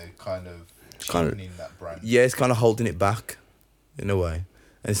they're kind of Kind of- cheapening that brand. Yeah, it's kind of holding it back, in a way.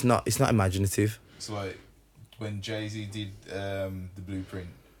 And it's not imaginative. It's like when Jay-Z did the Blueprint,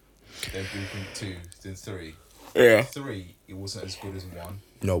 then Blueprint 2, then 3. Yeah. 3, it wasn't as good as 1.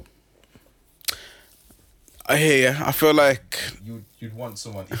 Nope. I hear you. I feel like You'd want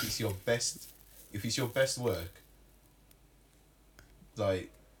someone, if it's your best work, like,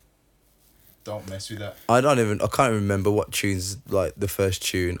 don't mess with that. I can't remember what tunes, like, the first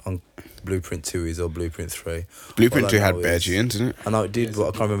tune on Blueprint 2 is or Blueprint 3. Blueprint All I 2 had know bare is- tunes, didn't it? I know it did, Yes, but I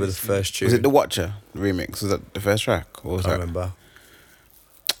it can't remember the was. first tune. Was it the Watcher remix? Was that the first track? Or was I that? remember.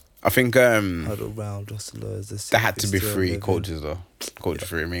 I think Huddle round, hustlers. there had to be still 3 living. cultures though. Culture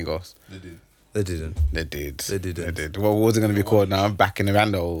Free Amigos. They did. They didn't. They did. They didn't. They did. What was it going to be called now? Back in the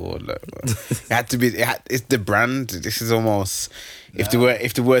Vandal. Or like, it had to be. It's the brand. This is almost. If they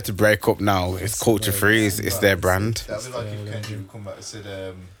were to break up now, it's Culture Free. It's their brand. That'd be like if Kendrick would come back and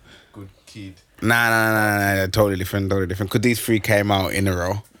said, "Good kid." Nah. Totally different. Because these 3 came out in a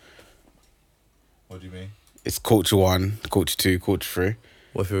row. What do you mean? It's Culture 1, Culture 2, Culture 3.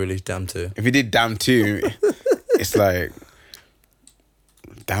 What if we released Damn 2? If you did Damn 2, it's like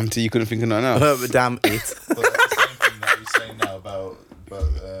Damn 2. You couldn't think of nothing else. But Damn It. But that's the same thing that you're saying now about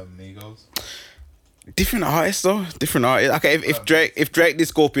Migos. Different artists though. Different artists. Okay, if Drake did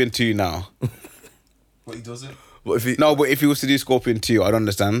Scorpion 2 now. But he doesn't. What if he? No, but if he was to do Scorpion 2, I'd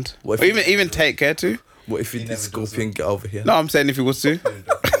understand. What Or if even Take Care 2. What if he He did never Scorpion? Get over here. No, I'm saying if he was to.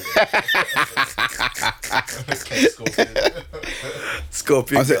 Okay, Scorpion.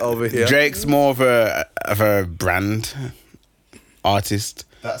 Scorpion, I said, get over here. Drake's more of a brand artist.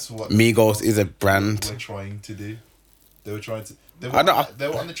 That's what Migos is a brand. We're trying to do. They were trying to. They I know- they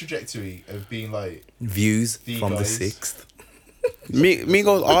were on the trajectory of being like Views The from guys. the 6th.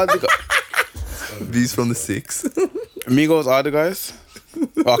 Migos are the guys. Views from the 6th. Migos are the guys.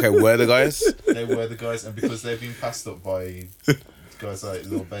 Okay, we're the guys. they were the guys, and because they've been passed up by guys like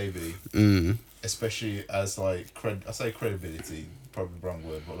Lil Baby, especially as like I say credibility, probably the wrong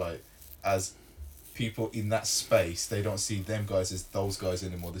word, but like as people in that space, they don't see them guys as those guys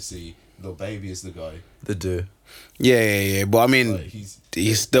anymore. They see Lil Baby as the guy. They do. Yeah. But I mean, Like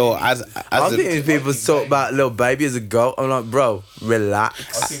he's still as I a, think people talk about Lil Baby as a goat. I'm like, bro,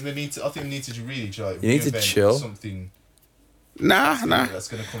 relax. I think they need to really like You need to reinvent chill. something nah. that's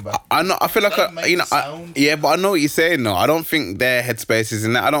gonna come back. I know. I feel like That makes sound. yeah, but I know what you're saying. though. I don't think their headspace is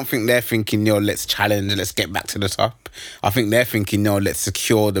in that. I don't think they're thinking, yo, let's challenge, let's get back to the top. I think they're thinking, yo, let's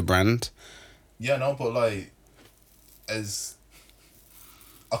secure the brand. Yeah, no, but like, as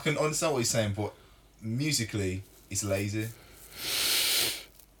I can understand what you're saying, but musically, it's lazy.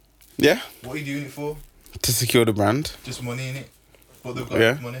 Yeah, What are you doing it for? to secure the brand. Just money in it. But they've got Yeah.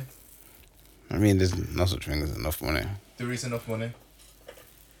 enough money. I mean, there's no such thing as enough money. There is enough money.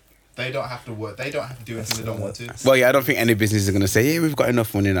 They don't have to work. They don't have to do anything they don't want to. Well, yeah, I don't think any business is gonna say, yeah, we've got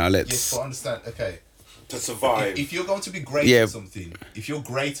enough money now. Yes, Let's. but understand. Okay, To survive. if you're going to be great Yeah. at something, if you're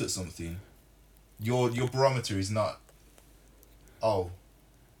great at something, your barometer is not. Oh.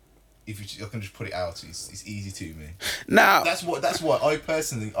 If you, I can just put it out, it's easy to me. Now, That's what I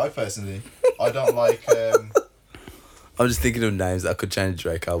personally I don't like. I'm just thinking of names that I could change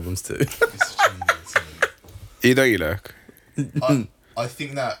Drake albums to. It's you know you look. I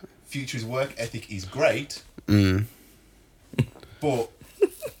think that Future's work ethic is great, but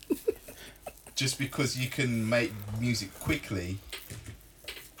just because you can make music quickly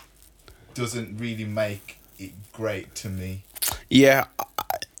doesn't really make it great to me. Yeah,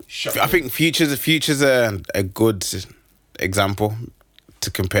 Shut I think Future's a good example to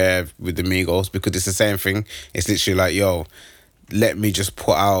compare with the Migos because it's the same thing. It's literally like, yo, let me just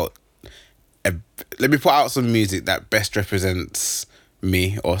put out let me put out some music that best represents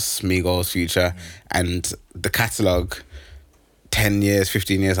me, us, Migos, Future, and the catalogue. 10 years,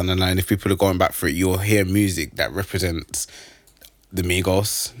 15 years on the line, if people are going back for it, you'll hear music that represents the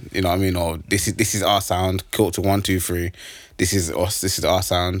Migos. You know what I mean? Or this is our sound. Culture 1, 2, 3. This is us. This is our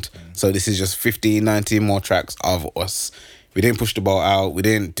sound. So this is just 15, 19 more tracks of us. We didn't push the ball out. We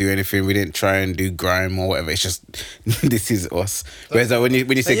didn't do anything. We didn't try and do grime or whatever. It's just this is us. Whereas when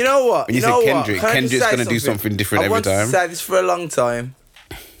you say you know what? when you say Kendrick, Kendrick's gonna do something different every time. I wanted to say this for a long time.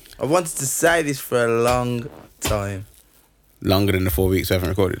 I wanted to say this for a long time. Longer than the 4 weeks we haven't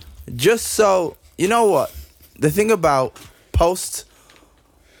recorded. Just so you know what, the thing about post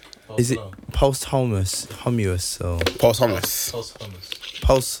homus? So Post hummus.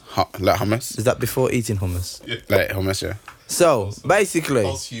 post Like hummus. is that before eating hummus? Like hummus, yeah. So basically,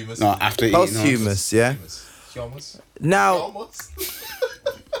 Posthumous. No, after eating hummus. posthumous, yeah. Hummus. Now, Hummus.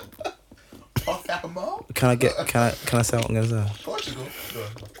 can I say what I'm gonna say? Portugal. Go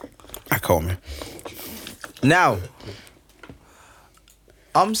on. I call me. Now,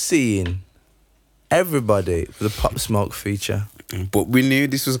 I'm seeing everybody with a Pop Smoke feature. But we knew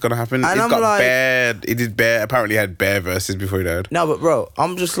this was gonna happen. And It's I'm got like- bad. It did bad. Apparently, had bad verses before he died. No, but bro,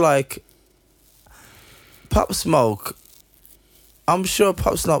 I'm just like, Pop Smoke. I'm sure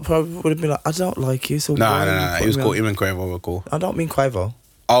Pop Smoke probably would have been like, I don't like you, so No, why no, are you no. It putting was me cool. on-" Him and Quavo were cool. I don't mean Quavo.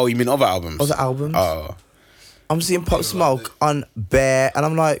 Oh, you mean other albums? Other albums. Oh, I'm seeing Pop Smoke on Bear, and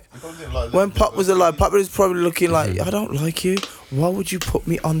I'm like, Like when Pop was alive, Pop was probably looking like, I don't like you. Why would you put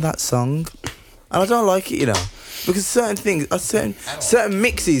me on that song? And I don't like it, you know, because certain things, certain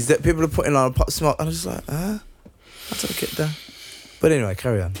mixes that people are putting on Pop Smoke, and I'm just like, I don't get that. But anyway,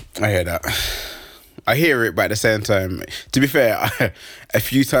 carry on. I hear that. I hear it, but at the same time, to be fair, a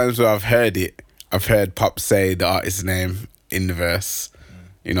few times where I've heard it, I've heard Pop say the artist's name in the verse.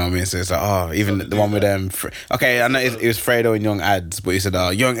 You know what I mean? So it's like, oh, even the one with them. Okay, I know it was Fredo and Young Ads, but he said,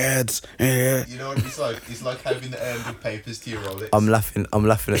 Young Ads. Yeah. You know what it's like? It's like having the papers to your Rolex. I'm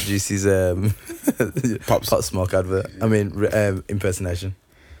laughing at Juicy's Pop Smoke advert. I mean, impersonation.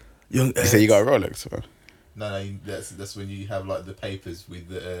 Young You say you got a Rolex? Bro? No, that's when you have like the papers with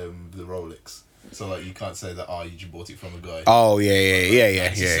the Rolex. So like you can't say that you just bought it from a guy. Oh, yeah.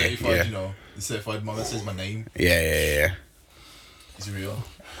 It's a certified, you know, the certified mother says my name. Yeah. It's real.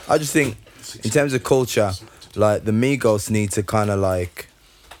 I just think, in terms of culture, like the Migos need to kind of like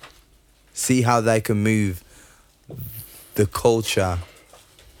see how they can move the culture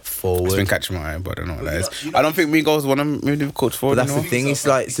forward. It's been catching my eye, but I don't know what that is. you know- I don't think Migos want to move the culture forward. But that's the anymore. thing. It's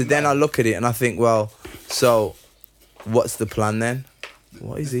like, so then I look at it and I think, well, so what's the plan then?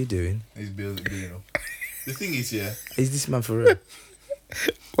 What is he doing? He's building up. The thing is, yeah. Is this man for real?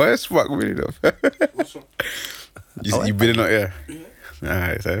 Where's fuck really though? What's up? You been not yeah.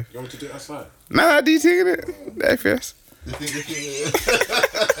 Alright, so. You want me to do it outside? Nah, do you think it? The AFS. The thing.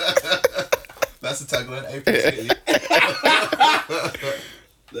 That's the tagline. April.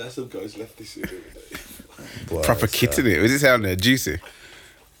 There's some guys left this year. Boy, Proper so- kit in it. Was it sound there? Juicy.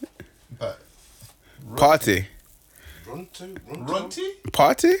 But Party. Runty?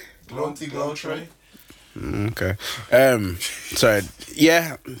 Party? Runty Glow Tray? Okay. Sorry.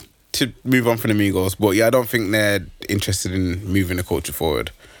 Yeah, to move on from the Migos, but yeah, I don't think they're interested in moving the culture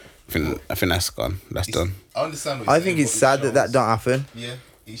forward. I think that's gone. That's done. I understand what you're I saying, think it's but it sad that shows- don't happen. Yeah.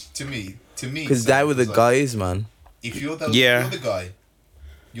 It's, to me. Because it's they sad were the because, like, guys, man. If you're the guy,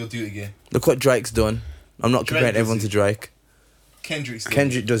 you'll do it again. Look what Drake's done. I'm not Drake comparing does everyone it. to Drake.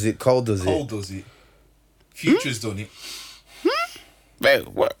 Kendrick Does it. Cole does Cole it. does it. Future's done it. Wait,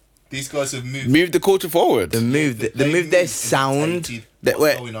 what? These guys have moved. Move the culture forward. They moved their sound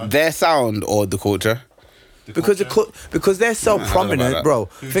Their sound or the culture? because they're so I don't know about prominent, that. bro.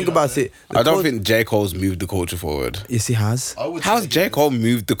 Who Think do you about like it. The I don't cul- think J. Cole's moved the culture forward. Yes, he has. I would How's say J. yes. Cole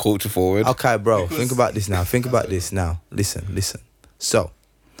moved the culture forward? Okay, bro. Because- Think about this now. Think about this now. Listen. So,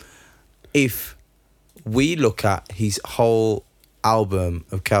 if we look at his whole album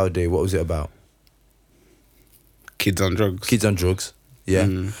of KLD, what was it about? Kids on drugs. Kids on drugs. Yeah.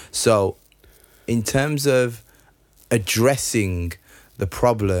 So, in terms of addressing the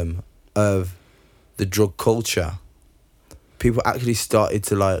problem of the drug culture, people actually started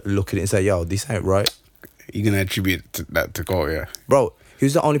to like look at it and say, "Yo, this ain't right." You're gonna attribute that to Cole, yeah? Bro, he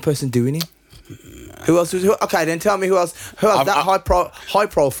was the only person doing it. Who else was? Okay, then tell me who else. High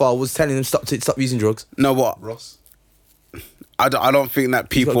profile was telling them stop using drugs. No, what? Ross. I don't think that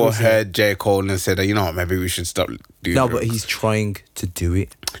people good to heard J. Cole and said, you know what, maybe we should stop doing No, drugs. but he's trying to do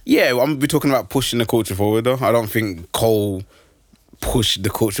it. Yeah, I'm be talking about pushing the culture forward though. I don't think Cole pushed the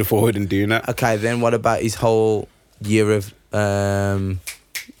culture forward in doing that. Okay, then what about his whole year of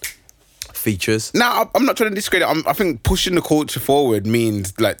features. Now, I'm not trying to discredit. I think pushing the culture forward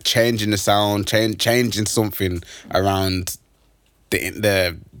means like changing the sound, changing something around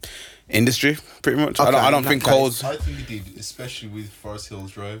the industry, pretty much. Okay, I in don't that think case, Cole's. I think he did, especially with Forest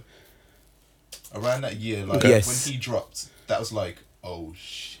Hills Drive. Around that year, like Yes. when he dropped, that was like, oh,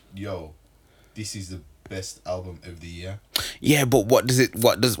 yo, this is the best album of the year. Yeah, but what's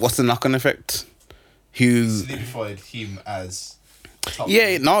the knock-on effect? Who? Solidified him as top.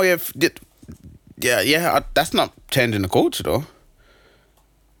 Yeah, no, yeah. That's not changing the culture though.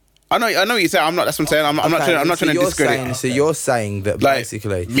 I know what you say. I'm not. That's what I'm saying. I'm not Okay, trying. I'm not so trying to you're discredit. saying, so you're saying that Like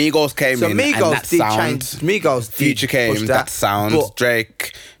basically. Migos came So in, and Migos that did sound. change. Migos did Future came, push that sound. but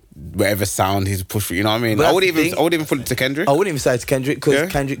Drake, whatever sound he's pushed for. You know what I mean? But I would that's the even. thing. I would even put it to Kendrick. I wouldn't even say it's Kendrick because Yeah.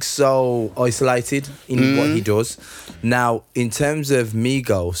 Kendrick's so isolated in what he does. Now, in terms of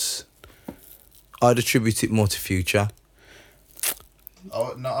Migos, I'd attribute it more to Future.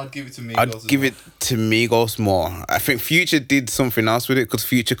 No, I'd give it to Migos. I'd as give well. it to Migos more. I think Future did something else with it because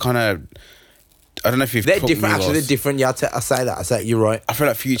Future kind of. I don't know if you've. They're put different. Migos. Actually, they're different. Yeah, I say that. I say you're right. I feel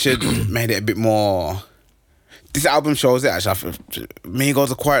like Future made it a bit more. This album shows it. Actually, I feel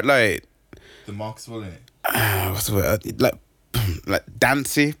Migos are quite like. The Marcus Will in it. What's the word? Like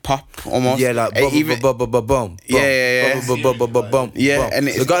dancey pop almost. Yeah, like even. boom. Yeah. Boom. Yeah, and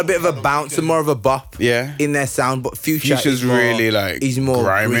it's they've got a bit of a bounce and more of a bop. Yeah. in their sound, but Future's is more, really like. he's more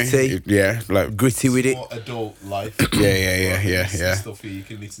grimy. gritty, Yeah, like. gritty with it. More adult life. Yeah. Stuff that you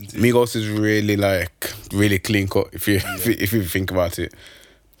can listen to. Migos is really clean cut. If you think about it,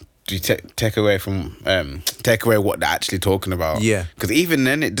 you take away what they're actually talking about. Yeah. Because even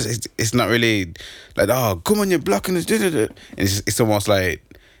then, it's not really like, oh, come on, you're blocking us. It's almost like,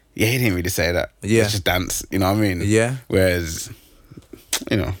 yeah, he didn't really say that. Yeah. It's just dance. You know what I mean? Yeah. Whereas,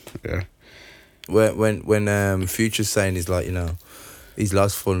 yeah. When Future's saying he's like, his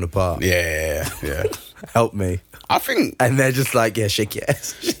life's falling apart. Yeah. Help me. I think. And they're just like, yeah, shake your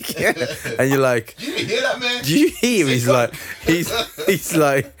ass. Shake your ass. And you're like, Do you hear that, man? do you hear him? He's like, he's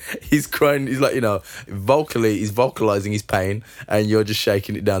like, he's crying. He's like, vocally, he's vocalizing his pain, and you're just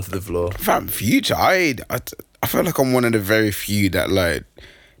shaking it down to the floor. Fam, Future, I feel like I'm one of the very few that like.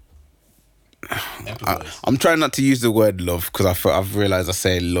 I'm trying not to use the word love because I've realised I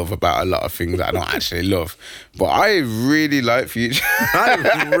say love about a lot of things that I don't actually love. But I really like Future.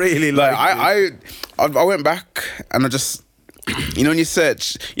 I really like I went back and I just, when you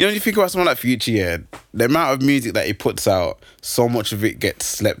search, when you think about someone like Future, yeah, the amount of music that he puts out, so much of it gets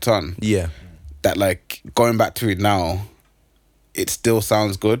slept on. Yeah. That like going back to it now, it still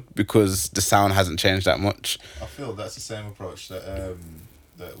sounds good because the sound hasn't changed that much. I feel that's the same approach that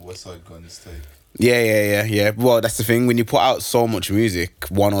West Side Guns take. Yeah. Well, that's the thing. When you put out so much music,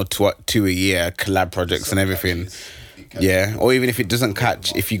 one or two a year, collab projects and everything. Yeah, or even if it doesn't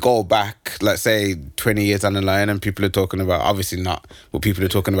catch, if you go back, let's say 20 years down the line and people are talking about, obviously not, but people are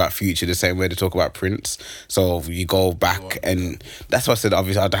talking about Future the same way they talk about Prince. So you go back and that's why I said,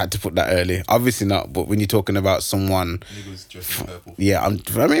 obviously, I had to put that early. Obviously not, but when you're talking about someone... Niggas dressed in purple.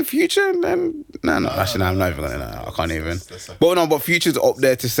 Yeah, Future, then... No, actually, I'm not even going to... I can't even. But Future's up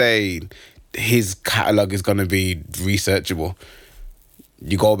there to say his catalogue is going to be researchable.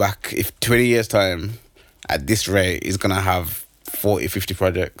 You go back, if 20 years' time... At this rate, he's going to have 40, 50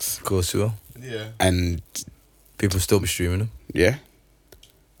 projects. Of course, you will. Yeah. And people still be streaming them. Yeah.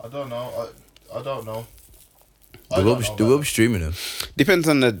 I don't know. I don't know. They will be streaming them. Depends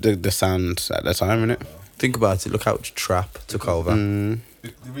on the sound at the time, innit? Think about it. Look how trap took over. The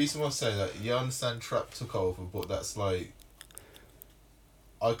reason why I say that, you understand trap took over, but that's like,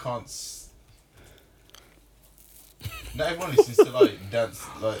 I can't. Not everyone listens to like dance,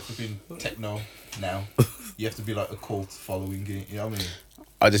 like flipping techno now. You have to be like a cult following it. You know what I mean?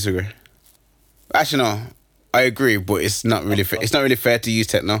 I disagree. Actually, no, I agree, but it's not really fair. It's not really fair to use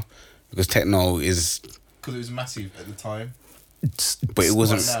techno because techno is. Because it was massive at the time. But it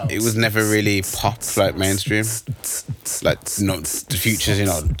wasn't. Right now. It was never really pop like mainstream. Like the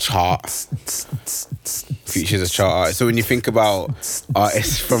Future's, chart. Future's a chart artist. So when you think about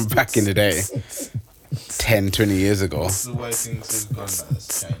artists from back in the day, 10, 20 years ago. That's the way things have gone.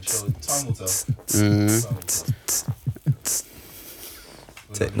 That's changed. So time will tell. Time will tell.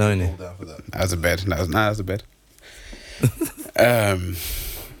 Techno, innit? Down for that. That was a bed. That was a bed.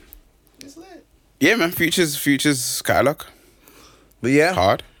 It's lit. Yeah, man. Future's catalogue. But yeah,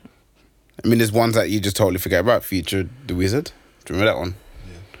 Hard. I mean, there's ones that you just totally forget about. Future, The Wizard. Do you remember that one?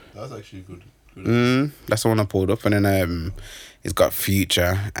 Yeah, that was actually good. That's the one I pulled up, and then it's got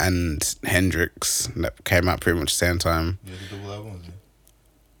Future and Hendrix that came out pretty much the same time. Yeah, the double album, wasn't it?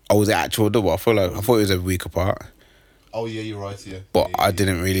 Oh, was it actual double? I thought it was a week apart. Oh yeah, you're right. Yeah. but Yeah, I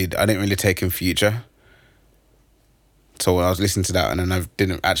didn't really take in Future. So when I was listening to that, and then I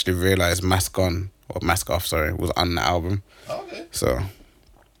didn't actually realize Mask Off, sorry, was on the album. Okay. So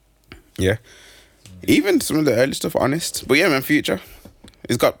yeah, even some of the early stuff, honest. But yeah, man, Future,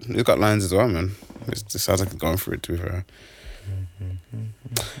 he's got lines as well, man. It sounds like he's going through it, to be fair.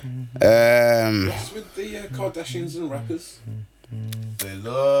 What's with the Kardashians and rappers? They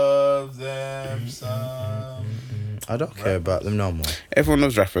love them some. I don't care about them no more. Everyone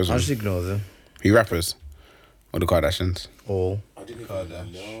loves rappers. I Man. just ignore them. Who rappers? Or the Kardashians? All. I didn't Kardashian.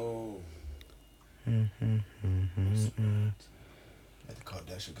 even know. Yeah, the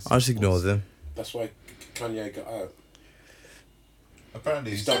Kardashian, 'cause I just ignore them. That's why Kanye got out.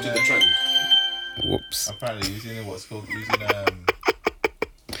 Apparently, He he's started in, the trend. Whoops. apparently he's in what's called he's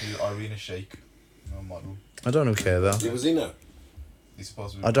Irina Shayk, model. I don't care though. It was in her. He's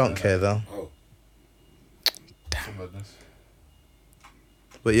supposed to be. I don't care though. Oh. Some madness.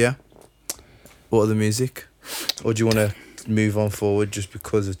 But yeah. What other music? Or do you want to move on forward just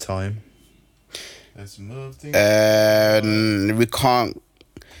because of time? Let's move things. We can't.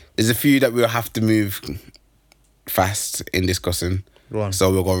 There's a few that we'll have to move fast in discussing. Go on.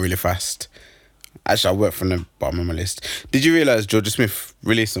 So we'll go really fast. Actually, I worked from the bottom of my list. Did you realise Georgia Smith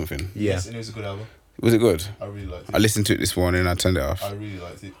released something? Yeah. Yes, and it was a good album. Was it good? I really liked it. I listened to it this morning and I turned it off. I really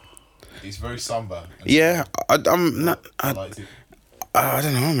liked it. It's very somber. and Yeah, I'm not. I liked it. I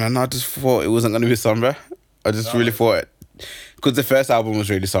don't know, man. I just thought it wasn't going to be somber. I just No, really it's- thought it. Because the first album was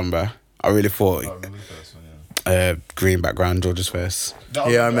really somber. I really thought I remember the first one. Yeah. green background, George's first. No,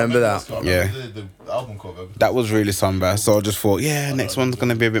 Yeah, I remember that. I Yeah. remember the album cover. That was really somber. So I just thought, yeah, next one's going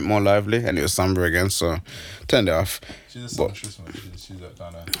to be a bit more lively. And it was somber again, so turned it off. She's a songstress, man. She's that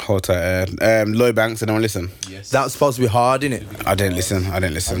kind of. Hold tight. Lloyd Banks, I don't listen. Yes. That was supposed to be hard, innit? I didn't listen. I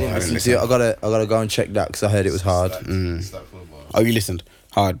didn't listen. See, I gotta go and check that because I heard it was hard. Stacked full of bars. Oh, you listened?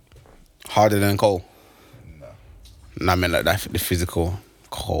 Hard. Harder than Cole? No. No, I meant like that, the physical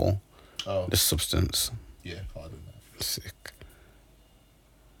Cole, Oh, the substance. yeah, harder than that. Sick.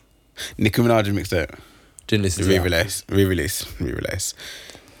 Nicki Minaj mixtape. Didn't listen to that. Re-release.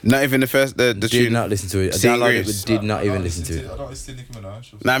 Not even the first, the Did tune. not listen to it. I Seeing downloaded it, Grace. but did not I even don't listen to it. I don't listen to Nicki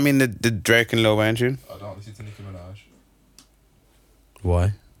Minaj. No, I mean the Drake and Lil Wayne tune. I don't listen to Nicki Minaj.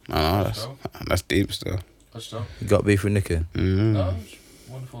 Why? I know, that's deep still. I just don't. You got beef with Nicki? No, she's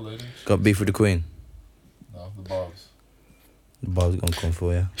a wonderful lady. Got beef with the Queen? No, the barbs. The bar's gonna come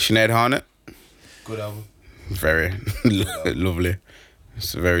for you. Sinead Harnett, Good album. very lovely.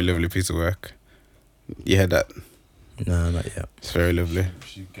 It's a very lovely piece of work. You heard that? No, not yet. It's very lovely.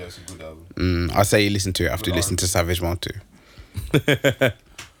 She gets a good album. I say you listen to it after you listen to Savage Mode too.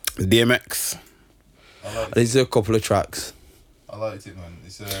 DMX. I liked it. These are a couple of tracks. I liked it, man.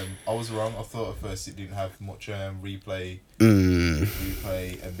 It's I was wrong. I thought at first it didn't have much replay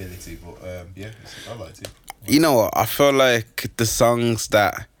ability, but yeah, I liked it. You know what? I feel like the songs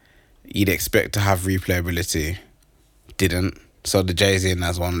that you'd expect to have replayability didn't. So the Jay-Z and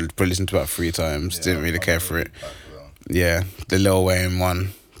Nas one, probably listened to about 3 times. Yeah, Didn't really I'm care for it. back for that one. Yeah, the Lil Wayne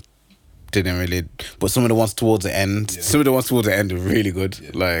one didn't really. But some of the ones towards the end, Yeah. some of the ones towards the end were really good.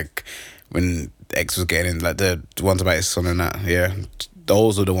 Yeah. Like when X was getting in, like the ones about his son and that. Yeah,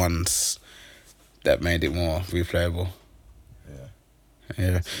 those are the ones that made it more replayable. Yeah,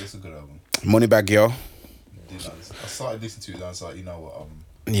 Yeah, it's a good album. Moneybag Yo. Did not listen. I started listening to it and I was like, you know what,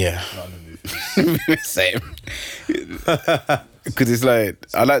 Yeah. I'm not in the mood for this. Same. Because it's like,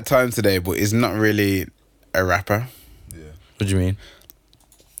 I like Time Today, but it's not really a rapper. Yeah, What do you mean?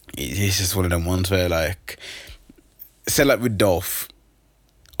 It's just one of them ones where, like, say like with Dolph,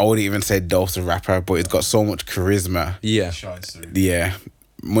 I wouldn't even say Dolph's a rapper, but it's got so much charisma. Yeah. it shines through. Yeah.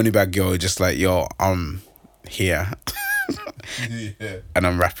 Moneybag Yo, just like, yo, I'm here Yeah, and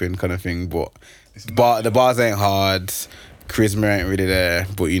I'm rapping kind of thing. But It's the mad. bars ain't hard, charisma ain't really there,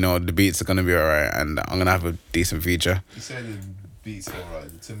 but you know, the beats are going to be alright and I'm going to have a decent feature. You say the beats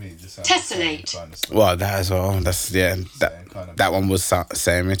alright. To me, it just sounds Tessellate. kind of stuff. Well, that as well. That's, yeah, Same kind of- that one was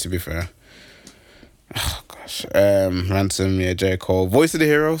samey, to be fair. Oh, gosh. Ransom, yeah, J. Cole. Voice of the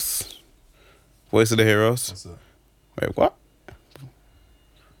Heroes. What's that? Wait, what?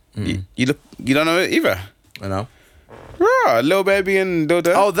 You don't know it either? I know. Right, Lil Baby and Lil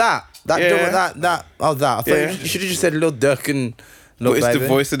Durk. Oh, that. Yeah. That. I thought Yeah. you should have just said Lil Durk and Lil But it's Baby. the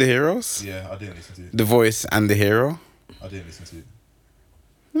Voice of the Heroes? Yeah, I didn't listen to it. The Voice and the Hero? I didn't listen to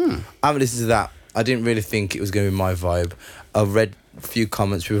it. I haven't listened to that. I didn't really think it was going to be my vibe. I read a few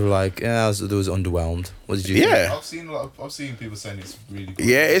comments. People were like, "Yeah, I was underwhelmed." What did you think? Yeah. I've seen people saying it's really good.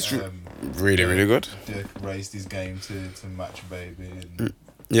 Yeah, it's really, really good. Dirk raised his game to match Baby. And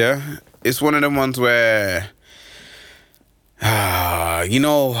Yeah. It's one of them ones where You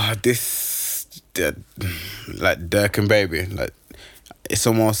know this, like Dirk and Baby, like it's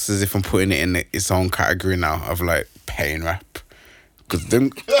almost as if I'm putting it in its own category now of like pain rap, because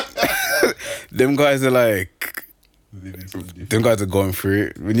them them guys are like. Them guys are going through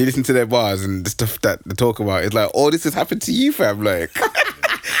it. When you listen to their bars and the stuff that they talk about, it's like, oh, this has happened to you, fam. Like,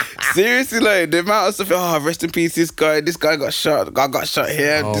 seriously, like the amount of stuff. Oh, rest in peace, this guy got shot. I got shot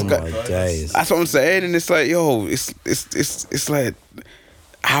here. Oh this my guy. days. That's what I'm saying, and it's like, yo, it's like,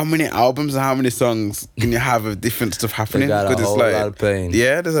 how many albums and how many songs can you have of different stuff happening? They got a Because whole lot of pain.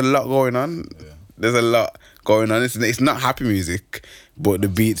 yeah, there's a lot going on. There's a lot going on. It's not happy music, but the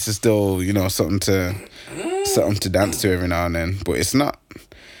beats are still, you know, something to dance to every now and then. But it's not.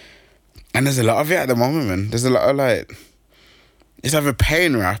 And there's a lot of it at the moment, man. There's a lot of like, it's either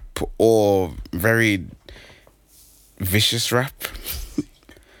pain rap or very vicious rap.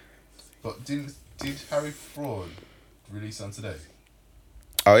 But did Harry Fraud release on today?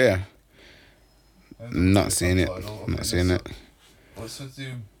 Oh yeah, I not seeing it. Not seeing it. What's to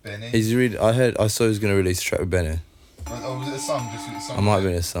do, Benny? I saw he was gonna release a track with Benny. Oh, was it a song? Just a song? I might have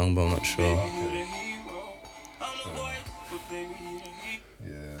been a song, but I'm not sure. Okay.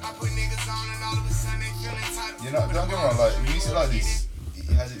 Yeah. You know, don't get me wrong. Like music like this,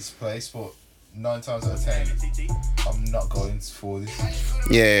 it has its place, but 9 times out of 10, I'm not going for this.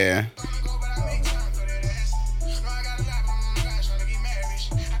 Yeah.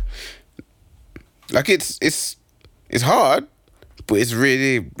 Like it's hard, but it's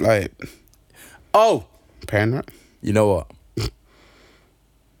really like Oh, pain rap. you know what?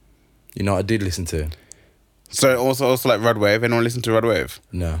 You know what I did listen to? So also like Rod Wave. Anyone listen to Rod Wave?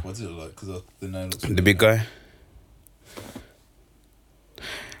 No. What's it like? Because the name looks The big guy.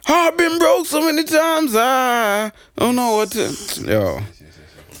 Heart been broke so many times. I don't know what to. Yo,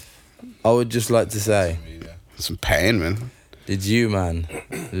 I would just like to say, some pain, man. did you, man,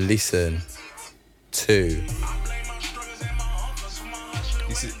 listen to?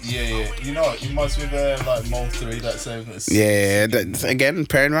 Yeah. You know, it must be the like Mole 3 that same. Yeah, that's, again,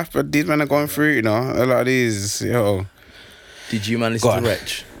 pain rap. But these men are going through. You know, a lot of these. Yo, Did you, man, Go listen on. to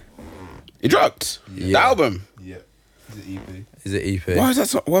Wretch? he dropped the Yeah. album. Yeah. Is it EP? Is it EP?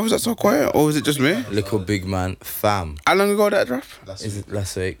 Why was that so quiet? Or was it just me? Little Big Man, Fam. How long ago did that drop? Is it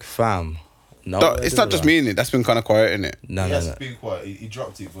last week? Fam. No, No, it's not just me in it. That's been kind of quiet, isn't it? No, He no, has no. been quiet. He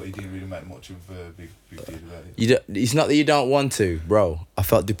dropped it, but he didn't really make much of a big deal about it. You don't, it's not that you don't want to, bro. I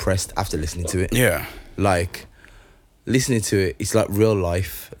felt depressed after listening to it. Yeah. Like, listening to it, it's like real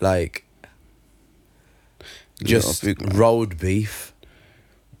life. Like, just Little Big Man. road beef.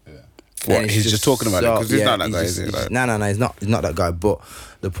 What? And it's He's just talking about it because he's not that he's guy, just- is he? Like, No, he's not that guy. But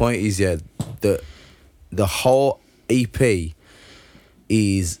the point is, yeah, the whole EP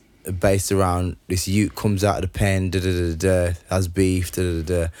is based around this youth comes out of the pen, has beef,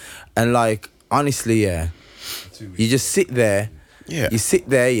 and like honestly, yeah, you just sit there, Yeah. you sit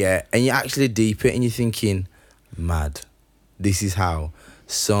there, yeah, and you actually deep it, and you're thinking, mad, this is how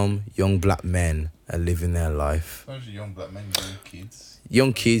some young black men are living their life. Those are young black men, young kids.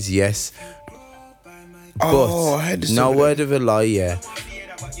 Young kids, yes. Oh, But I heard this no over word of a lie, yeah.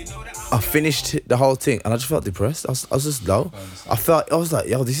 I finished the whole thing and I just felt depressed. I was just low. I was like,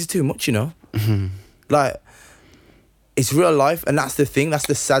 yo, this is too much, you know? Like, it's real life, and that's the thing. That's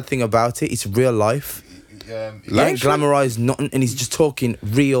the sad thing about it. It's real life. He ain't glamorized nothing, and he's just talking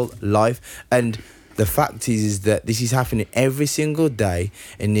real life. And the fact is that this is happening every single day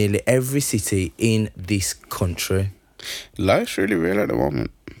in nearly every city in this country. Life's really real at the moment.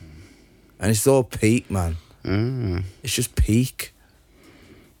 And it's all peak, man. It's just peak.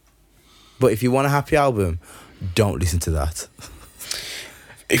 But if you want a happy album, don't listen to that.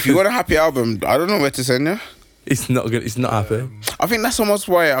 If you want a happy album, I don't know where to send you. It's not good. It's not happy. I think that's almost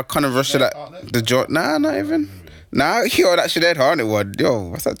why I kind of rushed to that. The joint. Nah, not even. Nah, yo, that shit dead haunted one. Yo,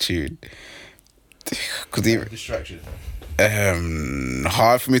 what's that tune? Cause he, Distraction.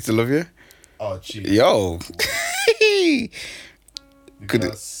 hard for me to love you. Oh, gee. Yo. You Could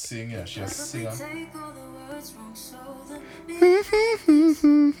gotta it- sing, yeah. She has to sing.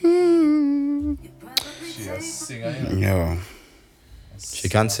 She has to sing, Yo. She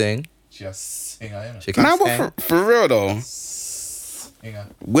can sing. She has to sing, She can Nah, sing. but for real though, Singer.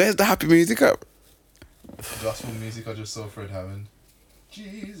 where's the happy music at? Gospel music, I just saw Fred Hammond.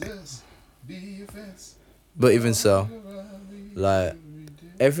 Jesus, be your face. But even so, like,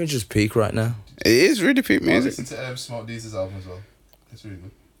 everything's just peak right now. It is really peak I music. listened to Smart Deez's album as well. It's really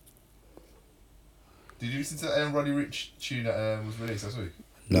good. Did you listen to the Roddy Rich tune that was released last week?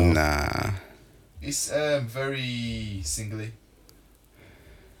 No. Nah. It's very singly.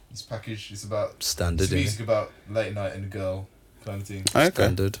 His package is about Standard, It's music innit? about late night and a girl kind of thing. Okay.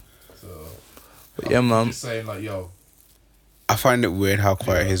 Standard. So, But yeah, man. Just saying like, yo, I find it weird how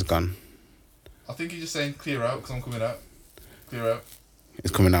quiet he's gone. I think he's just saying clear out because I'm coming out. Clear out.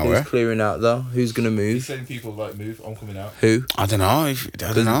 He's coming out Who's where? clearing out though? Who's gonna He's move? saying people like move. I'm coming out. Who? I don't know. I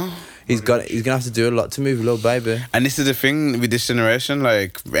don't know. He's gonna have to do a lot to move, little baby. And this is the thing with this generation.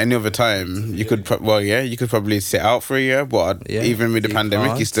 Like any other time, you could you could probably sit out for a year, but Yeah, even with the you pandemic,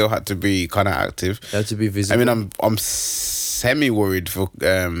 you can't. still had to be kind of active. They have to be visible. I mean, I'm semi worried for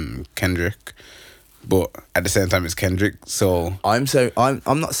Kendrick, but at the same time, it's Kendrick. So I'm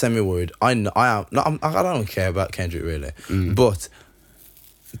not semi worried. I am. No, I don't care about Kendrick really, but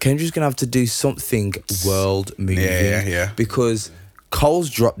Kendrick's gonna have to do something world moving. Yeah. Because Cole's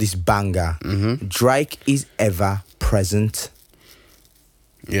dropped this banger. Drake is ever present.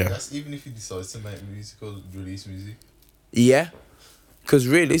 yeah, That's even if he decides to make music or release music. Yeah, because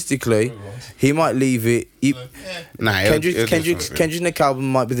realistically, he might leave it. Like, nah. Kendrick's next album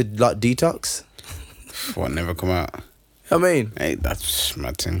might be the Detox. What never come out? I mean, Hey, that's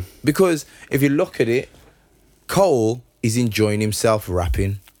my thing. because if you look at it, Cole is enjoying himself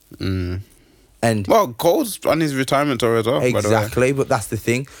rapping, and Well, Cole's on his retirement tour as well. By the way. exactly. But that's the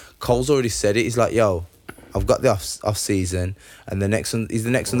thing. Cole's already said it. He's like, yo, I've got the off season, and the next one is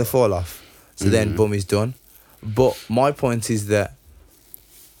the next one to fall off. So then, boom, he's done. But my point is that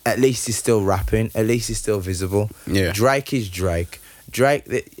at least he's still rapping. At least he's still visible. Yeah. Drake is Drake.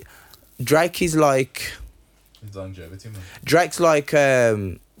 Drake is like his longevity, man. Drake's like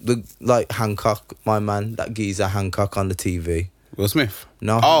like Hancock, my man, that geezer Hancock on the TV. Will Smith.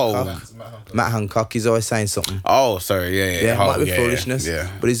 No, Oh. Hancock. It's Matt Hancock. Matt Hancock. He's always saying something. Oh, sorry. Yeah. Yeah, it Oh, might be yeah, foolishness, Yeah.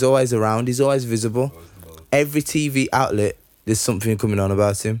 but he's always around. He's always visible. Every TV outlet, there's something coming on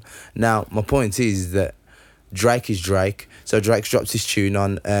about him. Now, my point is that Drake is Drake. So Drake's dropped his tune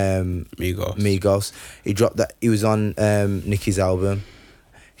on Migos. He dropped that. He was on Nicki's album.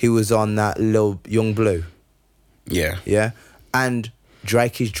 He was on that Lil Young Blue. Yeah. Yeah, and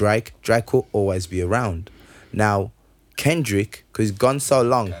Drake is Drake. Drake will always be around. Now, Kendrick, because he's gone so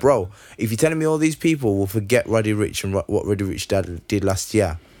long, bro. If you're telling me all these people will forget Roddy Ricch and what Roddy Ricch did last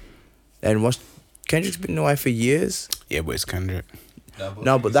year, then Kendrick's been away for years. Yeah, but it's Kendrick.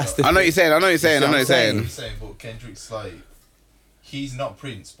 No, but that's the I know what you're saying. I'm saying. I'm saying, but Kendrick's like, he's not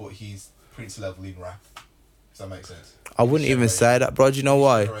Prince, but he's Prince level in rap. Does that make sense? I wouldn't even say that, bro. Do you know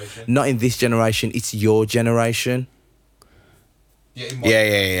why? Generation. Not in this generation. It's your generation. Yeah, in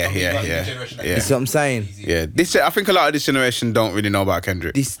Yeah. the generation that Yeah. You see what I'm saying? easy. Yeah. I think a lot of this generation don't really know about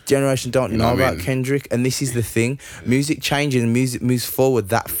Kendrick. This generation don't You know know what I about mean? Kendrick, and this is the thing. Music changes and music moves forward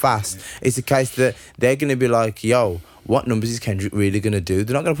that fast. It's the case that they're going to be like, yo, what numbers is Kendrick really going to do?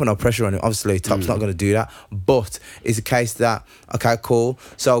 They're not going to put no pressure on him. Obviously, Top's not going to do that. But it's a case that, okay, cool.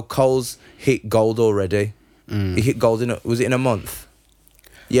 So Cole's hit gold already. He hit gold was it in a month?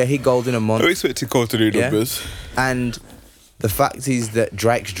 Yeah, he hit gold in a month. I expected Cole to do Yeah. numbers. And the fact is that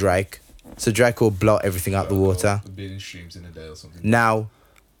Drake's Drake. So Drake will blow everything out the water. A billion streams in a day or something. Now,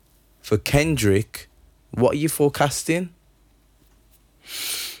 for Kendrick, what are you forecasting?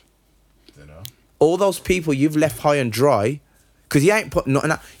 Don't know. All those people you've left high and dry, because he ain't put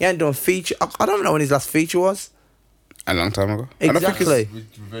nothing out. He ain't done feature. I don't know when his last feature was. A long time ago. I don't think Exactly.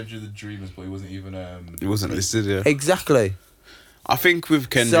 With Revenge of the Dreamers, but he wasn't even. it wasn't listed. Yeah. Exactly. I think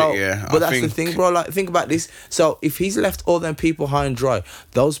with Kendrick, So, yeah. but I that's think, the thing, bro. Like, think about this. So, if he's left all them people high and dry,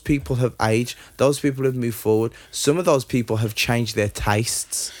 those people have aged. Those people have moved forward. Some of those people have changed their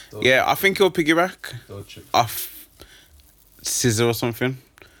tastes. Yeah, I think he'll piggyback Those chicks. off Scissor or something.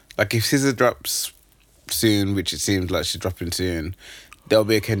 Like if Scissor drops soon, which it seems like she's dropping soon, there'll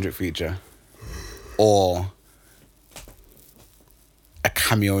be a Kendrick feature, or a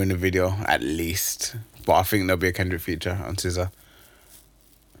cameo in the video at least. But I think there'll be a Kendrick feature on Scissor.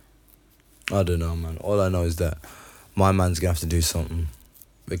 I don't know, man. All I know is that my man's gonna have to do something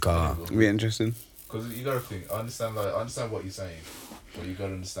because It'll be interesting. Because you gotta think. I understand what you're saying, but you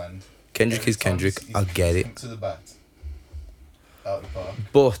gotta understand. Kendrick is Kendrick. I get it. To the bat. Out the park.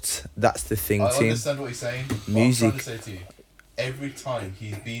 But that's the thing, I Tim. understand what you're saying. Music. What I'm trying to say to you, every time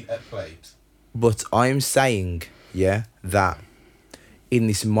he's been at plate, But I'm saying, yeah, that in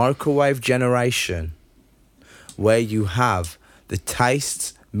this microwave generation where you have the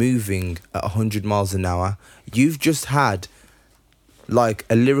tastes moving at 100 miles an hour, you've just had like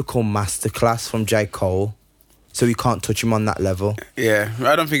a lyrical masterclass from J. Cole, so you can't touch him on that level. Yeah,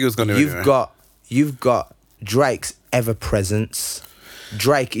 I don't think he was gonna. You've got Drake's ever presence.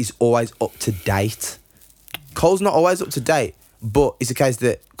 Drake is always up to date. Cole's not always up to date, but it's a case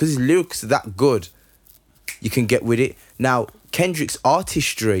that because his lyrics are that good, you can get with it. Now, Kendrick's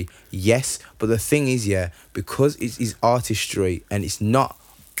artistry, yes, but the thing is, yeah, because it's his artistry and it's not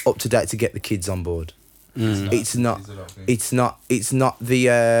up to date to get the kids on board. It's not. It's not. It's not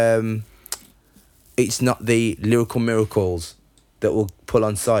the. It's not the lyrical miracles that will pull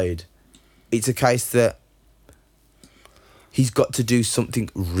on side. It's a case that he's got to do something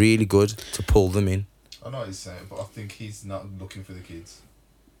really good to pull them in. I know what he's saying, but I think he's not looking for the kids.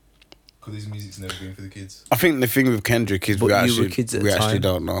 Because his music's never been for the kids. I think the thing with Kendrick is But we you actually were kids at we the actually time.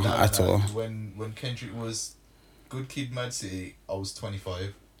 don't know at all. When Kendrick was Good Kid, Mad City, I was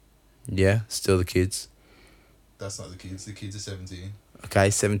 25. Yeah, still the kids. That's not the kids. The kids are 17. Okay,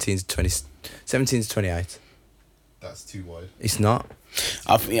 17 to 20, 17 to 28. That's too wide. It's not.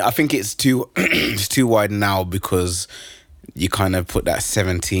 I think it's too it's too wide now because you kind of put that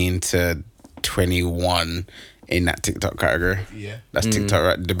 17 to 21 in that TikTok category. Yeah. That's TikTok,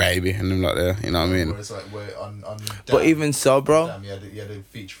 right? The baby and them like there. You know what I mean? Where it's like where on But Damn, even so, bro. Damn, you had a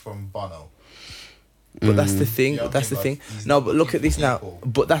feature from Bono. But that's the thing. Yeah, That's the okay, thing. but he's No, not but look looking at this for now. people.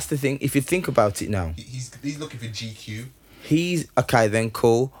 But that's the thing. If you think about it now, He's looking for GQ. he's okay. Then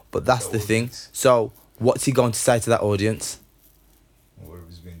cool. But that's the thing. audience. So what's he going to say to that audience? Or whatever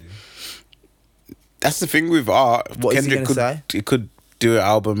he's been doing. That's the thing with art. What is he Kendrick gonna could say? he could do an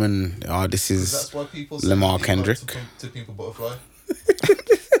album and this 'Cause is that's why people say Lamar he Kendrick. likes to Pimp a Butterfly.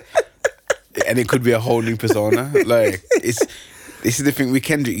 and it could be a whole new persona. Like this is the thing with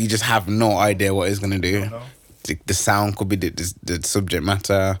Kendrick. You just have no idea what he's gonna do. No. The sound could be the subject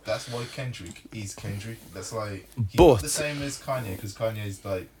matter. That's why Kendrick is Kendrick. That's like he's But- not the same as Kanye, because Kanye is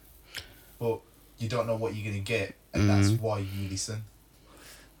like, but you don't know what you're gonna get, and that's why you listen.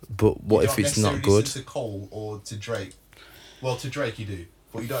 But what You if don't it's not necessarily good? Listen to Cole or to Drake. Well, to Drake you do,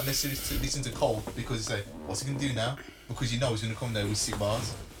 but you don't necessarily listen to Cole because you say, "What's he gonna do now?" Because you know he's gonna come there with 6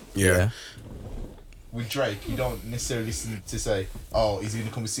 bars. Yeah. With Drake, you don't necessarily listen to say, "Oh, he's gonna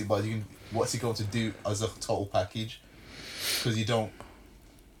come with 6 bars." What's he going to do as a total package? Because you don't.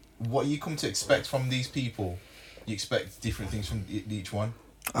 What you come to expect from these people, you expect different things from each one.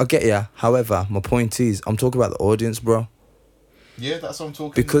 I get ya. However, my point is, I'm talking about the audience, bro. Yeah, that's what I'm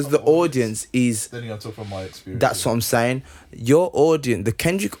talking. Because from the audience is. Then I'm talking from my experience. That's what I'm saying. Your audience, the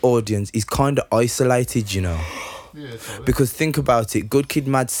Kendrick audience, is kind of isolated, you know. Yeah, totally. Because think about it, Good Kid,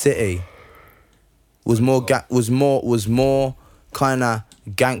 Mad City was more kind of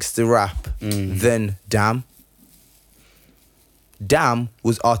gangster rap than Damn. Damn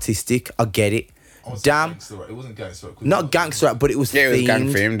was artistic. I get it. I wasn't Damn, gangster rap. It wasn't gangster rap. 'cause not it gangster rap, but it was Yeah, it was themed. gang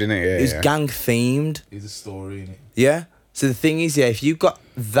themed, didn't it? Yeah, It was yeah. gang themed. It's a story in it. Yeah. So the thing is, yeah, if you got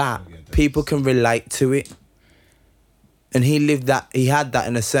that, people can relate to it. And he lived that. He had that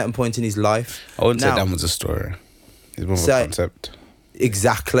in a certain point in his life. I wouldn't Now- say that was a story. It's more of So- a concept.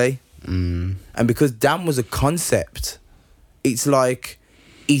 Exactly. And because Damn was a concept, it's like,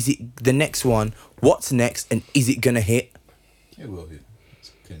 is it the next one? What's next? And is it gonna hit? It will hit.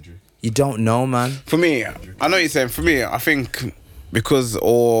 It's Kendrick. You don't know, man. For me, I know what you're saying. For me, I think because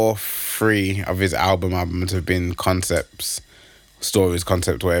all 3 of his albums have been concepts, stories,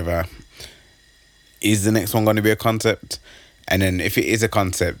 concept, whatever. Is the next one going to be a concept? And then if it is a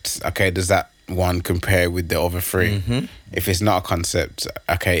concept, okay, does that one compare with the other 3? If it's not a concept,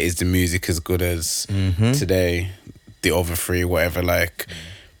 okay, is the music as good as today, the other 3, whatever? Like,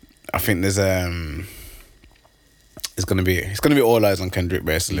 I think there's it's gonna be all eyes on Kendrick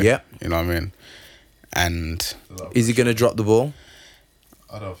basically. Yeah. You know what I mean? And Is he gonna drop the ball?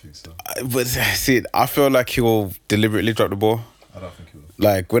 I don't think so. but see, I feel like he will deliberately drop the ball. I don't think he will.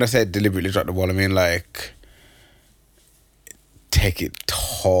 Like when I say deliberately drop the ball, I mean like take it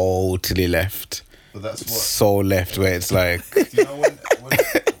totally left, But that's what. so left where it's like Do you know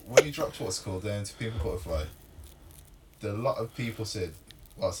when he dropped what's called down to Pimp a Butterfly? A lot of people said,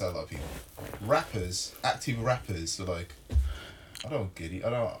 well, I say a lot of people, rappers, active rappers, are like, I don't get it.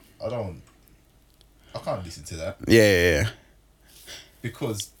 I can't listen to that yeah.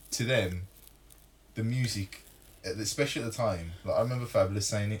 because to them, the music, especially at the time, like I remember Fabulous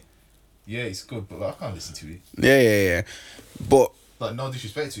saying it. Yeah, it's good, but like, I can't listen to it. Yeah. But Like no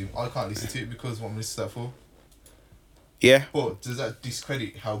disrespect to him, I can't listen to it because what am I listening to that for? yeah, But does that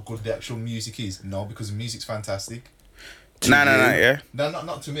discredit how good the actual music is? No, because the music's fantastic. no, yeah, No,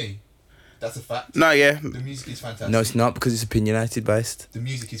 not to me. That's a fact. no, yeah. The music is fantastic. No, it's not because it's opinionated based. The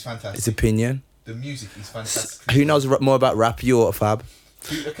music is fantastic. It's opinion. The music is fantastic. Who knows more about rap, you or Fab?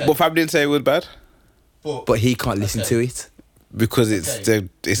 Okay. But Fab didn't say it was bad But he can't listen to it. because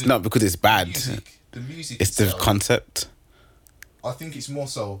it's not because it's bad. The music It's the itself, concept. I think it's more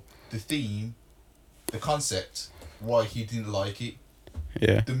so the theme, the concept, why he didn't like it.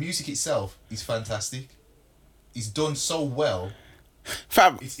 Yeah. The music itself is fantastic. is done so well.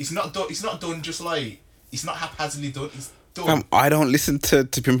 Fam, It's not done. It's not done just like it's not haphazardly done. It's done. I don't listen to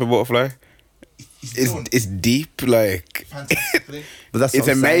Pimp a Butterfly. It's done It's deep, like fantastically. But that's it's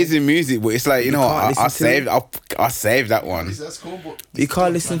what I'm saying. amazing music. But it's like you know, can't I listen to saved I saved that one. That's cool, but You it's can't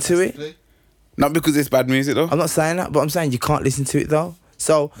done listen to it? fantastically. Not because it's bad music though. I'm not saying that, but I'm saying you can't listen to it though.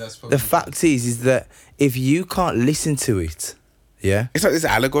 So That's probably the fact is that if you can't listen to it, yeah, It's like this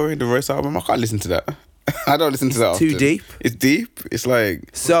allegory, the Royce album. I can't listen to that. I don't listen to that. too often. deep. It's deep. It's like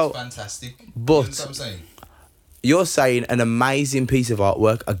so It's fantastic. but- You understand what I'm saying? you're saying an amazing piece of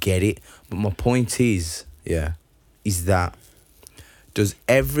artwork. I get it, but my point is, yeah, is that does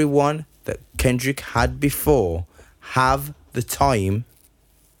everyone that Kendrick had before have the time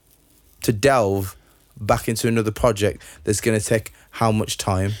to delve back into another project that's going to take how much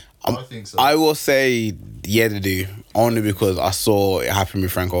time? I think so. I will say yeah they do only because I saw it happen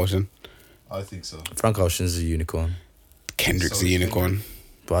with Frank Ocean. I think so. Frank Ocean's a unicorn, Kendrick's So a is unicorn.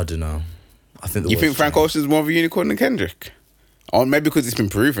 but I don't know. I think the You think world's Frank changed. Ocean's more of a unicorn than Kendrick? Or maybe because it's been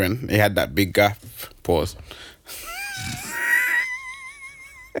proven. He had that big gap. Pause.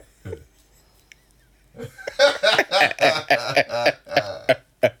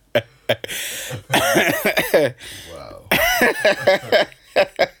 Wow.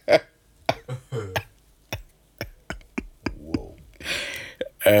 Whoa.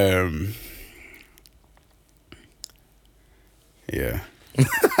 Yeah.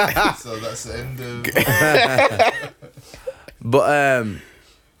 So that's the end of. But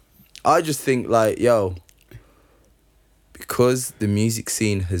I just think like because the music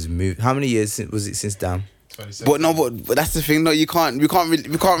scene has moved. How many years was it since Damn? 27. But no, but that's the thing. No, we can't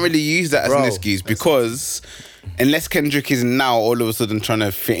really use that as Bro, an excuse because unless Kendrick is now all of a sudden trying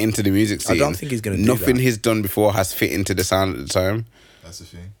to fit into the music scene, I don't think he's gonna do Nothing that. he's done before has fit into the sound at the time. That's the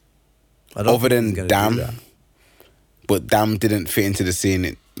thing. I don't Other think than he's gonna do Damn, that. but Damn didn't fit into the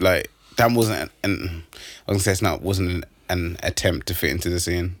scene. Like Damn wasn't an I was gonna say it's not wasn't an attempt to fit into the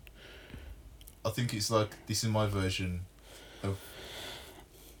scene. I think it's like this is my version of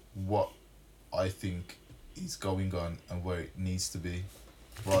what I think is going on and where it needs to be,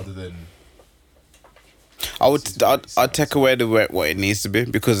 rather than I'd take away what it needs to be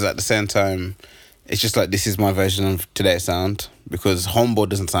because at the same time, it's just like this is my version of today's sound because Homeboy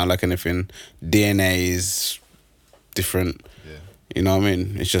doesn't sound like anything. DNA is different. yeah. You know what I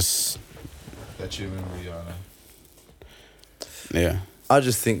mean? It's just That you and Rihanna. yeah. I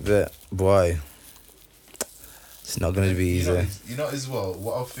just think that boy, it's not going to be easy. You know as well.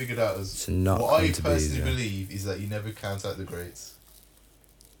 What I've figured out is It's not what I going to be personally easy. believe is that you never count out the greats.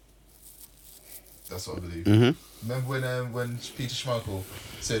 That's what I believe. Mm-hmm. Remember when Peter Schmeichel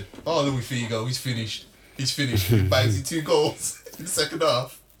said, "Oh, Louis Figo, he's finished. He's finished." He bangs in 2 goals in the second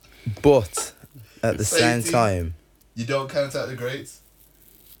half. But at the same Safety. time, You don't count out the greats.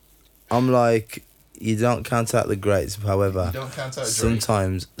 I'm like, you don't count out the greats. However, You don't count out Drake.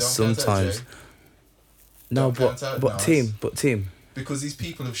 sometimes, Don't count out sometimes, Jay. no, Don't count out but Nas. team. Because these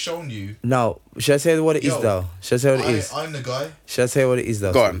people have shown you. No, should I tell you what it is Yo, though? Should I tell you what it is? I'm the guy. Should I tell you what it is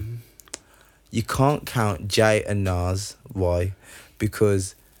though? Go on. You can't count Jay and Nas. Why?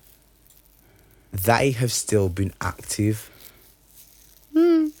 Because they have still been active.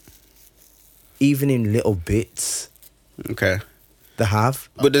 Even in little bits, Okay. they have.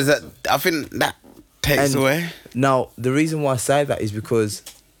 But does that? I think that takes And- away. Now, the reason why I say that is because,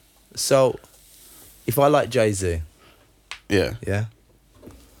 so, if I like Jay-Z, Yeah. yeah,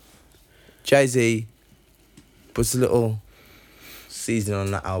 Jay-Z puts a little season on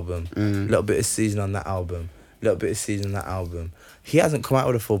that album, little bit of season on that album, little bit of season on that album. He hasn't come out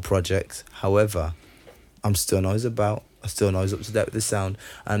with a full project. However, I still know he's up to date with the sound,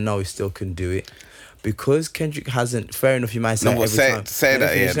 and I know he still can do it. Because Kendrick hasn't, fair enough, you might say No, it but every say- time. say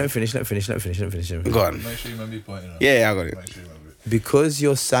that, yeah. Let me finish. Go on. Make sure you remember your point. You know? Yeah, I got it. Make sure you remember it. Because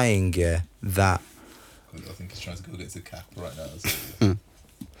you're saying, yeah, that, I think he's trying to go against the cap right now. So,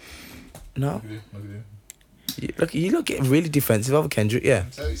 no, look at you. you look getting really defensive over Kendrick, yeah.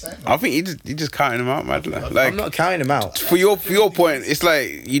 So you're saying, I think you just counting him out, man. Like I'm not counting him out. for your point, it's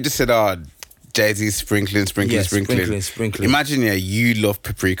like you just said, Jay-Z's sprinkling. Yeah, sprinkling. Imagine, you love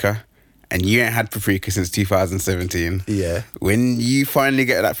Paprika, and you ain't had Paprika since 2017. Yeah. When you finally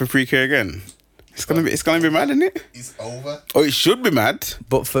get that Paprika again, it's gonna be mad, isn't it? it's over. Oh, it should be mad.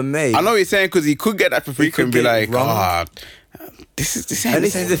 But for me, I know what you're saying because he could get that Paprika could and be get it like, wrong. this ain't and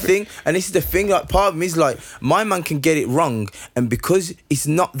this is the thing, like part of me is like, my man can get it wrong, and because it's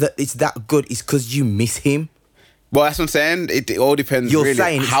not that it's that good, it's because you miss him. Well, that's what I'm saying. It all depends. You're really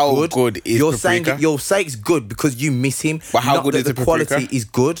saying it's how good. is you're Paprika. saying it's good because you miss him. But how not good that is the the quality Paprika? is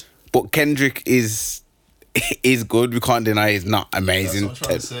good. But Kendrick is is good. We can't deny he's not That's amazing. what I'm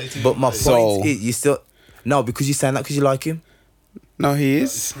trying to say to you. But my Like, point is, you still no, because you're saying that because you like him. No, he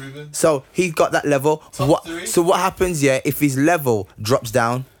it's is. proven. So he's got that level. Top three? So what happens? Yeah, if his level drops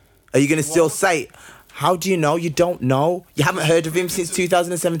down, are you gonna still What? say? How do you know? You don't know. You haven't heard of him since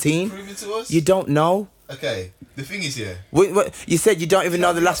 2017. Proven to us. You don't know. Okay. The thing is, yeah. What, you said you don't even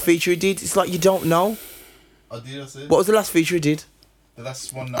know the last feature he did. It's like you don't know. I say. What was the last feature he did? The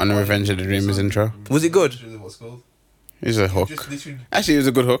last one. On the Revenge of the Dreamers intro. Was it good? What's it called? It was a hook. Just literally. Actually, it was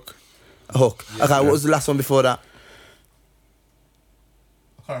a good hook. A hook. Okay, what was the last one before that?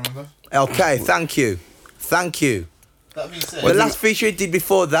 I can't remember. Okay, thank you. Thank you. That being said. The last feature he did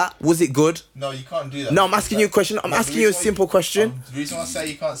before that, was it good? No, you can't do that. No, I'm asking you a question. I'm asking you a simple question. The reason why I say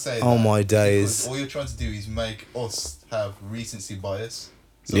you can't say that. Oh my is days. because all you're trying to do is make us have recency bias.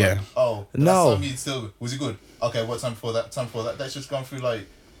 So Yeah. Like, oh, the No. last time you still was it good? Okay, what time before that? Time before that? That's just gone through like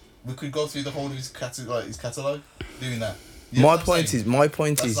we could go through the whole of his catalog doing that. You know My what I'm point saying? is, my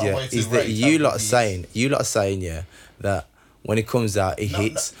point That's is, not a yeah, way to is that rate you how lot good he is. saying, yeah, that when it comes out, it No,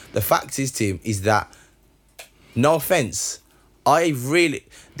 hits. The fact is, Tim, is that no offense,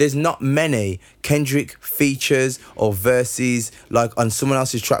 there's not many Kendrick features or verses like on someone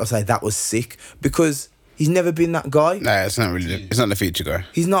else's track. I say that was sick because he's never been that guy. Nah, it's not really. It's not the feature guy.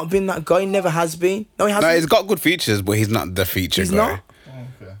 He's not been that guy. He never has been. No, he hasn't. No, he's got good features, but he's not the feature He's guy. not. Oh,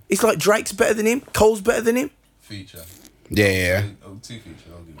 okay. It's like Drake's better than him. Cole's better than him. Feature. Yeah. Oh, two feature.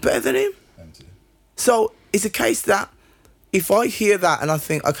 I'll give you Better than him. them two. So it's a case that if I hear that and I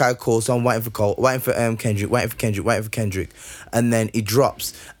think, okay, cool, so I'm waiting for Cole, waiting for Kendrick, and then it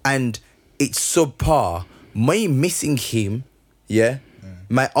drops and it's subpar, me missing him, yeah,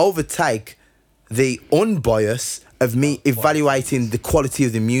 may overtake the unbias of me evaluating the quality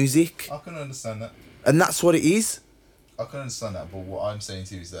of the music. I can understand that. And that's what it is. I can understand that, but what I'm saying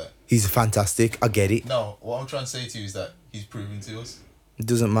to you is that He's fantastic, I get it. no, what I'm trying to say to you is that he's proven to us It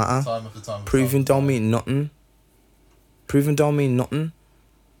doesn't matter. time after time. Proving don't mean nothing. Proving don't mean nothing.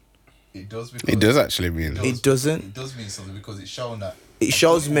 It does because It does actually mean. It doesn't. It does mean something because it's shown that. It I've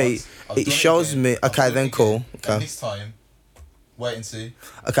shows done me- once, I've it done shows again, me- I've okay, done then it cool, again, okay. And this time, wait and see.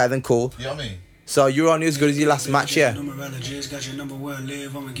 Okay, then cool. You know what I mean? So you're only as good as your last match, yeah? I think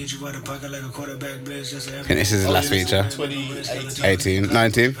this is his last feature. 2018. 18,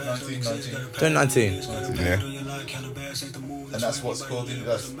 19. 2019. Yeah. And that's what's called in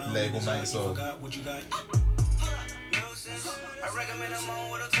that's label, mate. So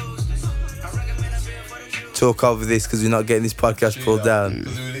Talk over this because we're not getting this podcast pulled down.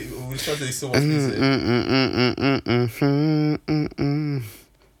 Because we tried to listen to what's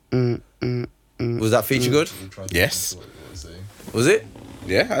music. Was that feature good? We tried to Yes. listen to what we're saying. Was it?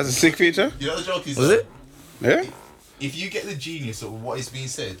 Yeah, that's a sick feature. You know the joke is Was that it? Yeah. if you get the genius of what is being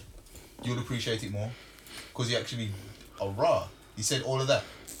said, you'll appreciate it more. Because you actually are raw. You said all of that.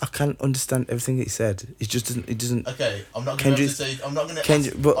 I can't understand everything he said. It just doesn't. It doesn't. Okay, I'm not going to Kendrick- say. I'm not going to.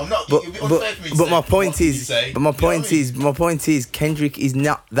 Kendrick, but I'm not. but it'd be unfair for me to but say my point what you is, say. but my You know what point I mean? is, my point is, Kendrick is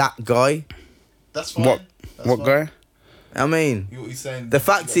not that guy. That's fine. What? That's What fine. guy? I mean, You- He's saying the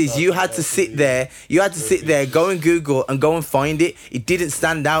fact is, you had to sit there. You had to sit there, go and Google and go and find it. It didn't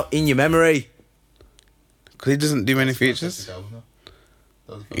stand out in your memory. Because he doesn't do many features.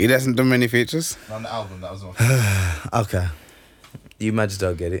 He doesn't do many features. On the album, that was my Okay, you might just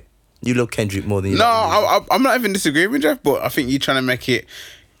don't get it. You love Kendrick more than you. No, love I'm not even disagreeing with Jeff, but I think you're trying to make it.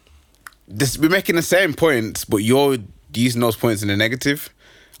 We're making the same points, but you're using those points in the negative.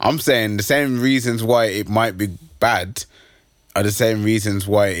 I'm saying the same reasons why it might be bad are the same reasons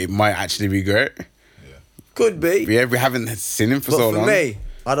why it might actually be great. Could be. We haven't seen him for But so for long. me,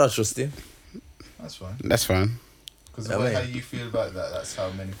 I don't trust him. That's fine. That's fine. Because I the way mean- how you feel about that, that's how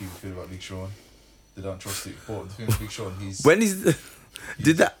many people feel about Big Sean. They don't trust it. But the thing with Big Sean, he's When is the,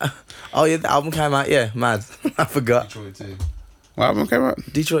 did that? Oh yeah, the album came out. Yeah, mad. I forgot. Detroit too. What album came out?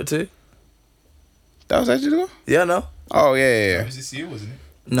 Detroit too. That was ages ago? Yeah, no. Oh, yeah, It yeah, was this year, wasn't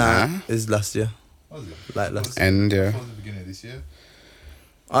it? Nah, Nah. it was last year. Was it? Like It last- was- And, yeah. It was the beginning of this year.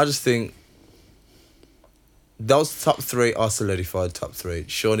 I just think those top three are solidified top three.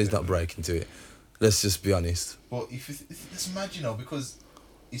 Sean is not breaking to it. Let's just be honest. But if it's mad, you know, because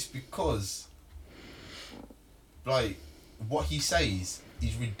like what he says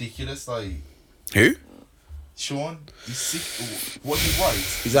is ridiculous. Like Who? Sean, he's sick. What he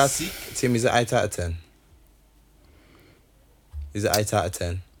writes, Is that sick. Tim? Is it 8 out of 10? Is it 8 out of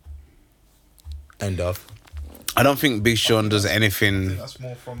 10? End of I don't think Big Sean does I think anything. that's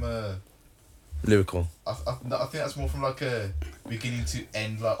more from a. lyrical. I think that's more from like a beginning to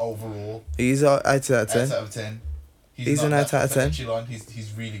end, like overall. He's 8 out of 8 10. out of 10. He's not an 8 that out of 10. echelon.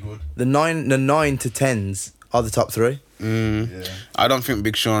 He's really good. The 9 to 10s are the top 3. Yeah. I don't think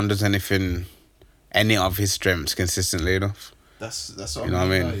Big Sean does any of his strengths consistently enough. That's what You know what I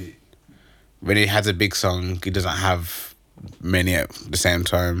mean? Like, When he has a big song, he doesn't have many at the same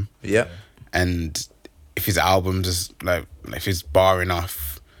time. Yeah. And if his album just like if he's barring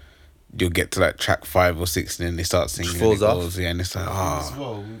off, you'll get to like track 5 or 6 and then they start singing. Falls and it off. goes, yeah, and it's like, as oh.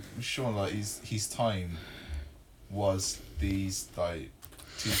 well, with Sean, like his time was these like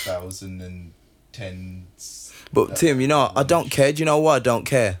 2010s. But Tim, you know, I don't care. Do you know why I don't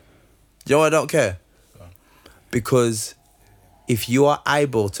care? Do you know why I don't care? Because if you are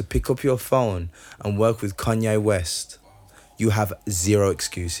able to pick up your phone and work with Kanye West, you have 0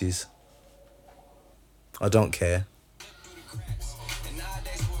 excuses. I don't care.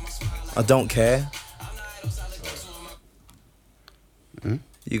 I don't care.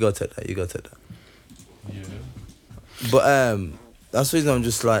 You go take that. Yeah. But that's the reason I'm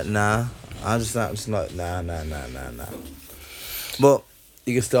just like, nah. I'm just like nah. But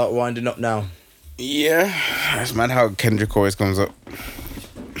you can start winding up now. Yeah, it's mad how Kendrick always comes up.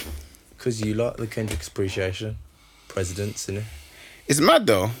 Because you like the Kendrick's appreciation. Presidents, innit? It's mad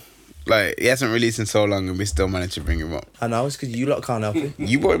though. Like, he hasn't released in so long and we still managed to bring him up. I know, it's because you lot can't help it.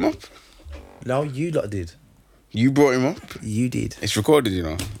 You brought him up? No, you lot did. You brought him up? You did. It's recorded, you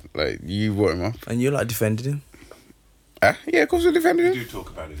know. Like, you brought him up. And you lot defended him. Yeah, of course we defended We him. do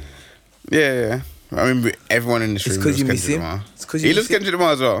talk about it. Yeah. I mean, everyone in the It's stream because loves you miss Kendrick him. Lamar. It's because He you loves miss him. Kendrick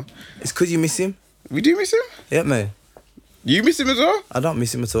Lamar as well. It's because you miss him. We do miss him? Yeah, man. You miss him as well? I don't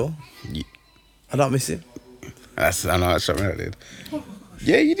miss him at all. Ye- I don't miss him. I know, that shot me out, dude.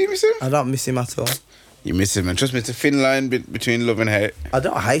 Yeah, you do miss him? I don't miss him at all. You miss him, and trust me, it's a thin line between love and hate. I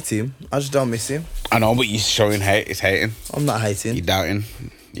don't hate him. I just don't miss him. I know, but you're showing hate. It's hating. I'm not hating. You're doubting.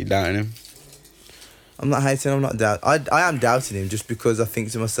 You're doubting him. I'm not hating. I'm not doubt. I am doubting him just because I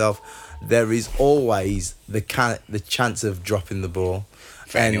think to myself, there is always the chance of dropping the ball.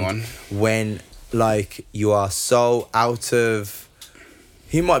 For anyone. When like you are so out of,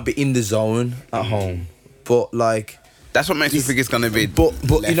 he might be in the zone at home, but like. That's what makes me think it's gonna be. But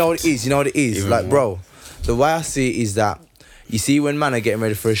you know what it left is. You know what it is. even Like, more. bro, the way I see it is that you see when man are getting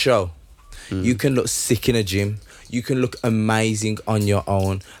ready for a show, you can look sick in a gym. You can look amazing on your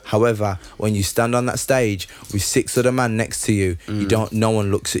own. However, when you stand on that stage with 6 other men next to you, no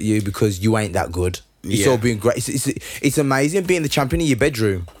one looks at you because you ain't that good. It's Yeah. all being great. It's amazing being the champion in your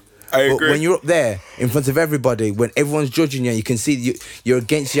bedroom. I But agree. when you're up there in front of everybody, when everyone's judging you, you can see you're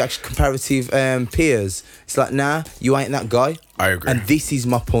against your actual comparative peers. It's like, nah, you ain't that guy. I agree. And this is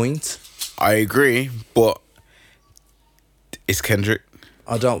my point. I agree, but it's Kendrick.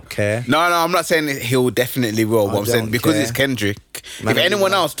 I don't care. No, I'm not saying that he'll definitely will. But I I'm saying don't because care. it's Kendrick. Man, if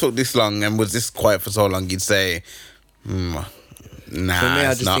anyone man. else took this long and was this quiet for so long, you'd say, nah. For me, I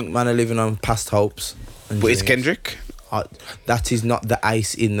it's just not. think man are living on past hopes. And But it's dreams. Kendrick. That is not the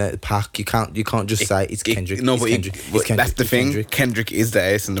ace in the pack. You can't just say it's Kendrick. No, It's but, Kendrick. but It's Kendrick. that's the It's thing. Kendrick. Kendrick is the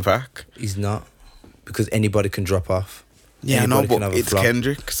ace in the pack. He's not, because anybody can drop off. Yeah, no, Anybody can but have a it's flop.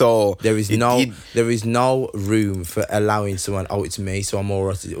 Kendrick. So There is no room for allowing someone. Oh, it's me, so I'm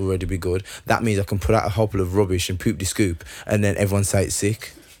already be good. That means I can put out a couple of rubbish and poop the scoop, and then everyone say it's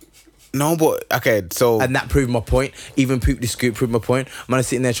sick. No, but okay, so And that proved my point. Even poop the scoop proved my point. Man, I'm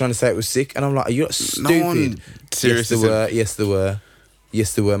sitting there trying to say it was sick, and I'm like, are you not stupid? one seriously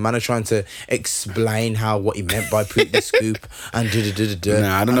Yes, there were. Man are trying to explain what he meant by poop the scoop and da-da-da-da-da.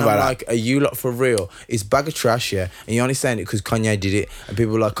 Nah, I don't know And I'm about that. like, are you lot for real? It's bag of trash, yeah? And you're only saying it because Kanye did it, and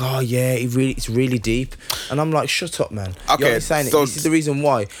people are like, oh yeah, it's really deep. And I'm like, shut up, man. Okay, You're only saying so- it. This is the reason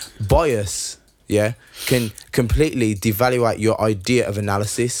why bias, yeah, can completely devaluate your idea of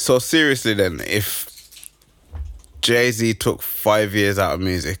analysis. So seriously then, if Jay-Z took 5 years out of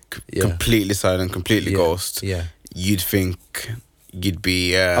music, Yeah. completely silent, completely Yeah, ghost, yeah. you'd think you'd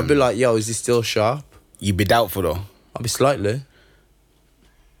be I'd be like, yo, is he still sharp? you'd be doubtful though. I'll be slightly.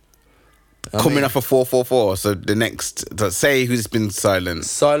 Coming off a 444, so the next, so say who's been silent,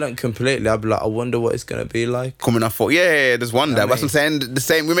 Silent completely. I'd be like, I wonder what it's going to be like. coming off 4, yeah, there's one there. I That's what I'm saying. The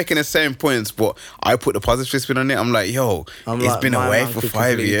same, we're making the same points, but I put the positive spin on it. I'm like, yo, I'm it's like, been my away man for could 5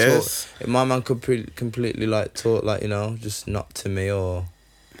 completely years. Talk, my man could completely like talk like, just not to me or.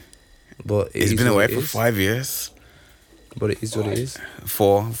 But it It's is been what away it for is. 5 years. But it is what it is.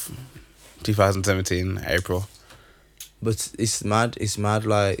 2017, April. But it's mad. It's mad.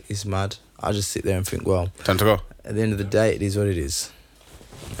 Like, it's mad. I just sit there and think, well, Time to go. at the end of the day, it is what it is.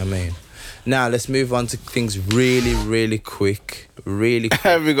 I mean, now let's move on to things really, really quick. Really quick.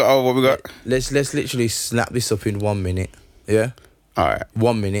 Have we got? Oh, what we got? Let's literally snap this up in 1 minute. Yeah? All right.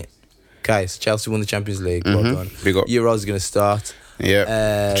 1 minute. Okay, so Chelsea won the Champions League. Well done. Big up. Euros going to start.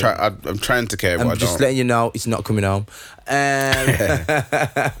 Yeah. I'm trying to care, but I I'm just don't. letting you know it's not coming home.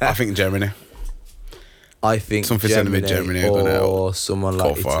 I think Germany. I think Something telling me Germany are gonna or someone go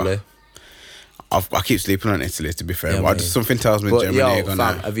like far. Italy. I keep sleeping on Italy, to be fair. Yeah, but mate. something tells me But Germany yo, are gonna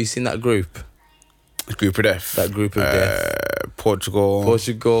fam, have you seen that group? group of death. That group of death. Portugal.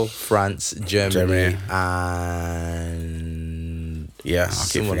 Portugal, France, Germany, Germany. and Yeah, I keep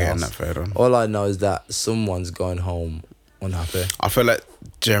someone forgetting else. that third one. All I know is that someone's going home unhappy. I feel like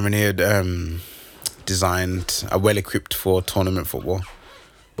Germany had designed a well-equipped for tournament football.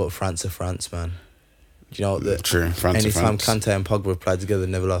 But France are France, man. Do you know that? True, France. Anytime France. Kante and Pogba have played together,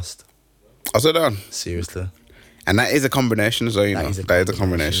 never lost. I said that, Seriously, and that is a combination as well. You know, that is a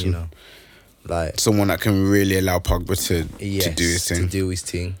combination. You know, like Someone that can really allow Pogba to yes, do his thing. to do his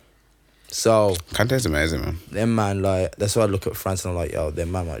thing. So Kante's amazing, man. them man, like that's why I look at France and I'm like, yo,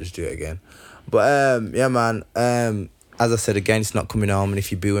 them man might just do it again. But yeah, man. As I said again, it's not coming home, and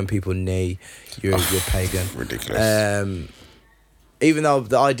if you boo when people knee, you're pagan. Ridiculous. Even though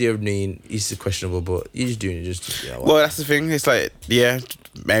the idea of kneeing is questionable, but you're just doing it just. You know, Well, that's the thing. It's like, yeah,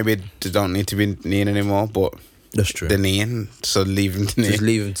 maybe they don't need to be kneeing anymore, but that's true. they're kneeing, so leave them to knee. Just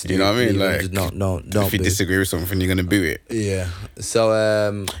leave them to do. You know what I mean? leave them Like, to don't if you boo. disagree with something, you're gonna boo it. Yeah.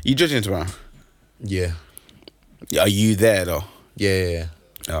 So You judging tomorrow? yeah. Are you there though? Yeah.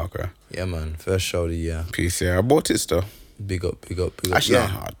 Oh, okay. Yeah, man. First show of the year. Peace. Yeah, I bought it still. Big up. Actually, yeah.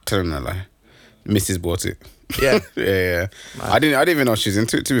 no, I'll tell them that lie. Mrs. bought it. Yeah. yeah. I didn't even know she's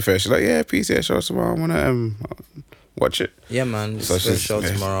into it. To be fair, she's like, yeah, peace. Yeah, show us tomorrow. I wanna watch it. Yeah, man. It's So the first she's- show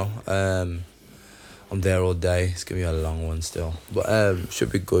yeah. tomorrow. I'm there all day. It's gonna be a long one still, but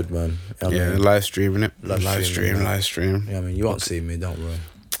should be good, man. I Yeah, mean, live streaming it. Live streaming, yeah. Live stream. yeah, I mean, you won't see me. Don't worry.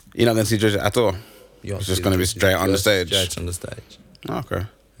 You're not gonna see Judge at all. You won't It's just see gonna be me. straight on the Just stage. Straight on the stage. Oh, okay.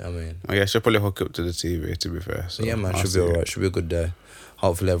 I mean, I guess she'll probably hook up to the TV. To be fair. So yeah, man. I'll Should see be it. alright. Should be a good day.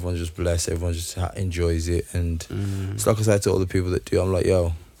 Hopefully, everyone's just blessed. Everyone just enjoys it, and it's like I say to all the people that do. I'm like,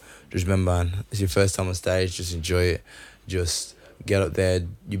 yo, just remember, man, it's your first time on stage. Just enjoy it. Just get up there.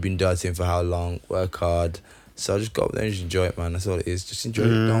 You've been dancing for how long? Work hard. So just go up there and just enjoy it, man. That's all it is. Just enjoy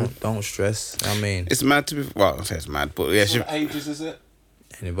it. Don't stress. I mean, It's mad to be. Well, I say it's mad, but yeah, What ages is it?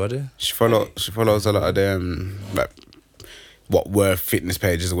 anybody? she follows a lot of them like what were fitness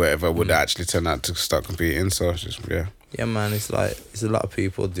pages or whatever would actually turn out to start competing. So it's just yeah. Yeah, man. It's like it's a lot of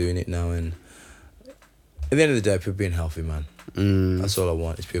people doing it now, and at the end of the day, people being healthy, man. That's all I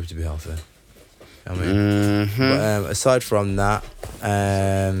want is people to be healthy. I mean, but aside from that,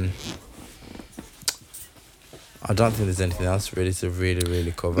 I don't think there's anything else really to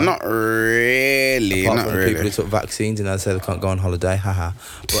really cover. Not really. Apart Not from the people really. who took vaccines and they say they can't go on holiday, haha.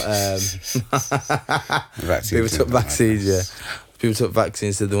 But Vaccines people took and that. vaccines, yeah. People took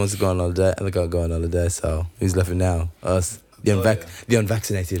vaccines, said they want to go on holiday and they can't go on holiday. So who's left now? Us, the the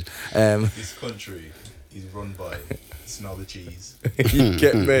unvaccinated. This country is run by Smell the Cheese. You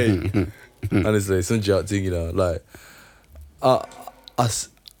get me? Honestly, some joke thing, you know. Like, I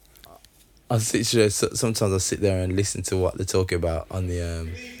sometimes I sit there and listen to what they're talking about on the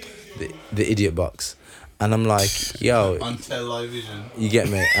idiot box, and I'm like, yo, On television. you get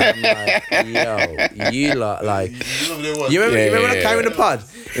me? And I'm like, yo, you lot, like, you remember, Yeah, you remember when yeah, I came in yeah. the pod?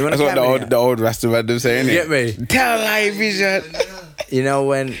 You remember That's when I what came in the old Rasta man them saying. You it. get me? Television. You know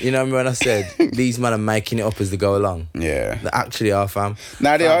when I said these men are making it up as they go along. Yeah. They actually are, fam.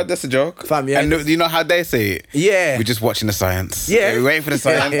 Nah, they are. That's a joke. Fam, yeah. And do you know how they say it? Yeah. We're just watching the science. Yeah. We're waiting for the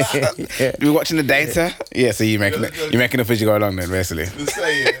science. Yeah. We're watching the data. Yeah. So you're making up as you go along, then basically. They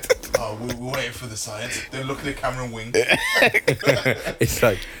say it. Oh, we're waiting for the science. Then look at the camera and wink. It's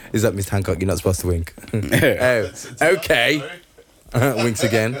like Mr. Hancock, you're not supposed to wink. Oh, okay. Winks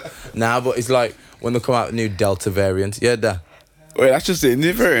again. Nah, but it's like when they come out with new Delta variant. Yeah, that. Wait, that's just it.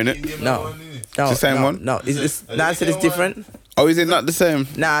 Different, isn't it? Indian No. one, innit? No, the same no, one? No, is this? Nah, I said it's different. Oh, is it not the same?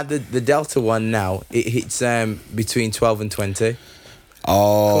 Nah, the Delta one now it hits between 12 and 20.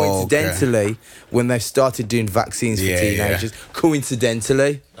 Oh. Coincidentally, when they started doing vaccines for Yeah, teenagers,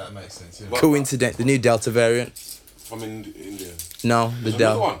 coincidentally, That makes sense. Yeah. the new Delta variant. I'm in India. No, the There's another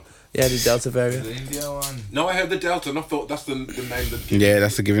Delta. one. Yeah, the Delta variant. The India one. No, I heard the Delta, and I thought that's the name that. Yeah,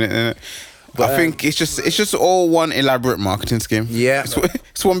 that's a giving it. Isn't it? But, I think it's just all one elaborate marketing scheme. Yeah.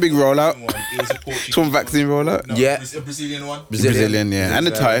 It's one big rollout. One. It was a Portuguese It's one vaccine rollout. No, Yeah. it's a Brazilian one. Brazilian, yeah, and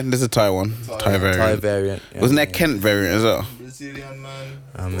the Thai. There's a Thai one. Thai variant. Thai variant. Yeah. Wasn't there Kent variant as well? Brazilian man.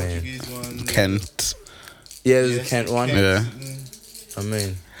 I mean, Portuguese one. Kent. Yeah, there's Yes, a Kent one. Yeah. I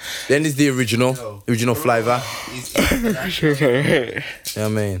mean, then there's the original flavour. You know what I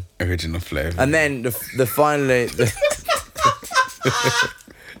mean? Original flavour. And then the finally,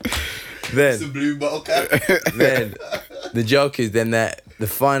 It's a blue bottle cap. then the joke is then that they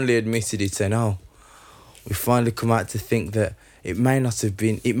finally admitted it, saying, "Oh, we finally come out to think that it may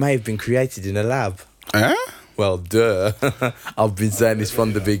have been created in a lab." Huh? Well, duh. I've been saying this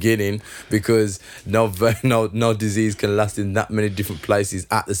from the beginning because no disease can last in that many different places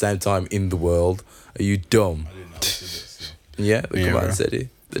at the same time in the world. Are you dumb? I didn't know this is Yeah, they come out bro. and said it.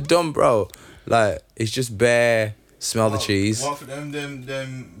 They're dumb, bro. Like, it's just bare, smell the cheese. One for them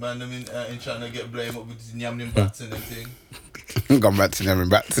man, them in China get blamed up with yam bats and everything. Gone back to them and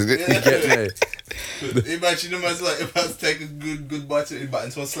back to it. Get me? Imagine the man's like about to take a good bite of his bat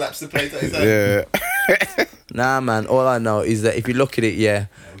and someone slaps the plate at his hand. Yeah. Nah, man. All I know is that if you look at it,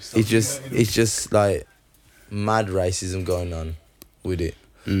 it's just like mad racism going on with it.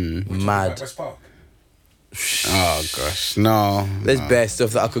 Mad. West Park. Oh gosh, no. There's no. bare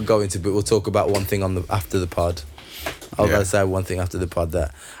stuff that I could go into, but we'll talk about one thing after the pod. I was Yeah. gonna say one thing after the pod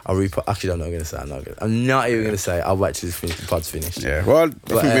that actually I'm not gonna say. I'm not even gonna say. I'll wait till the pod's finished. Yeah. Well, I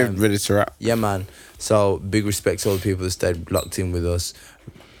But, think we're ready to wrap. Yeah, man. So big respect to all the people that stayed locked in with us.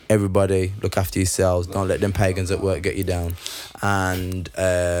 Everybody, look after yourselves. Don't let them pagans at work get you down. And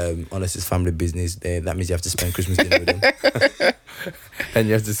unless it's family business, that means you have to spend Christmas dinner with them. And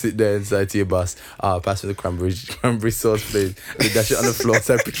you have to sit there and say to your boss, pass me the cranberry sauce, please. And you dash it on the floor,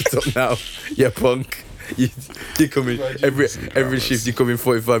 say, pick it up now. Yeah, punk. You come in, every shift you come in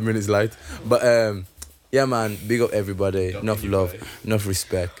 45 minutes late. But yeah, man, big up everybody. Enough love, enough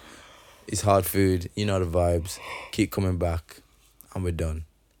respect. It's hard food. You know the vibes. Keep coming back. And we're done.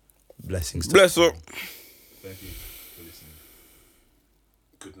 Blessings. to Bless up. Thank you for listening.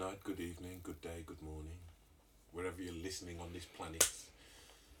 Good night, good evening, good day, good morning. Wherever you're listening on this planet.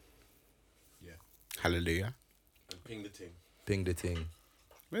 Yeah. Hallelujah. And ping the team. Ping the thing.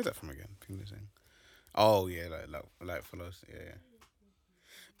 Where's that from again? Ping this thing. Oh yeah, like follows. Yeah.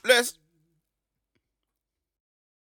 Bless.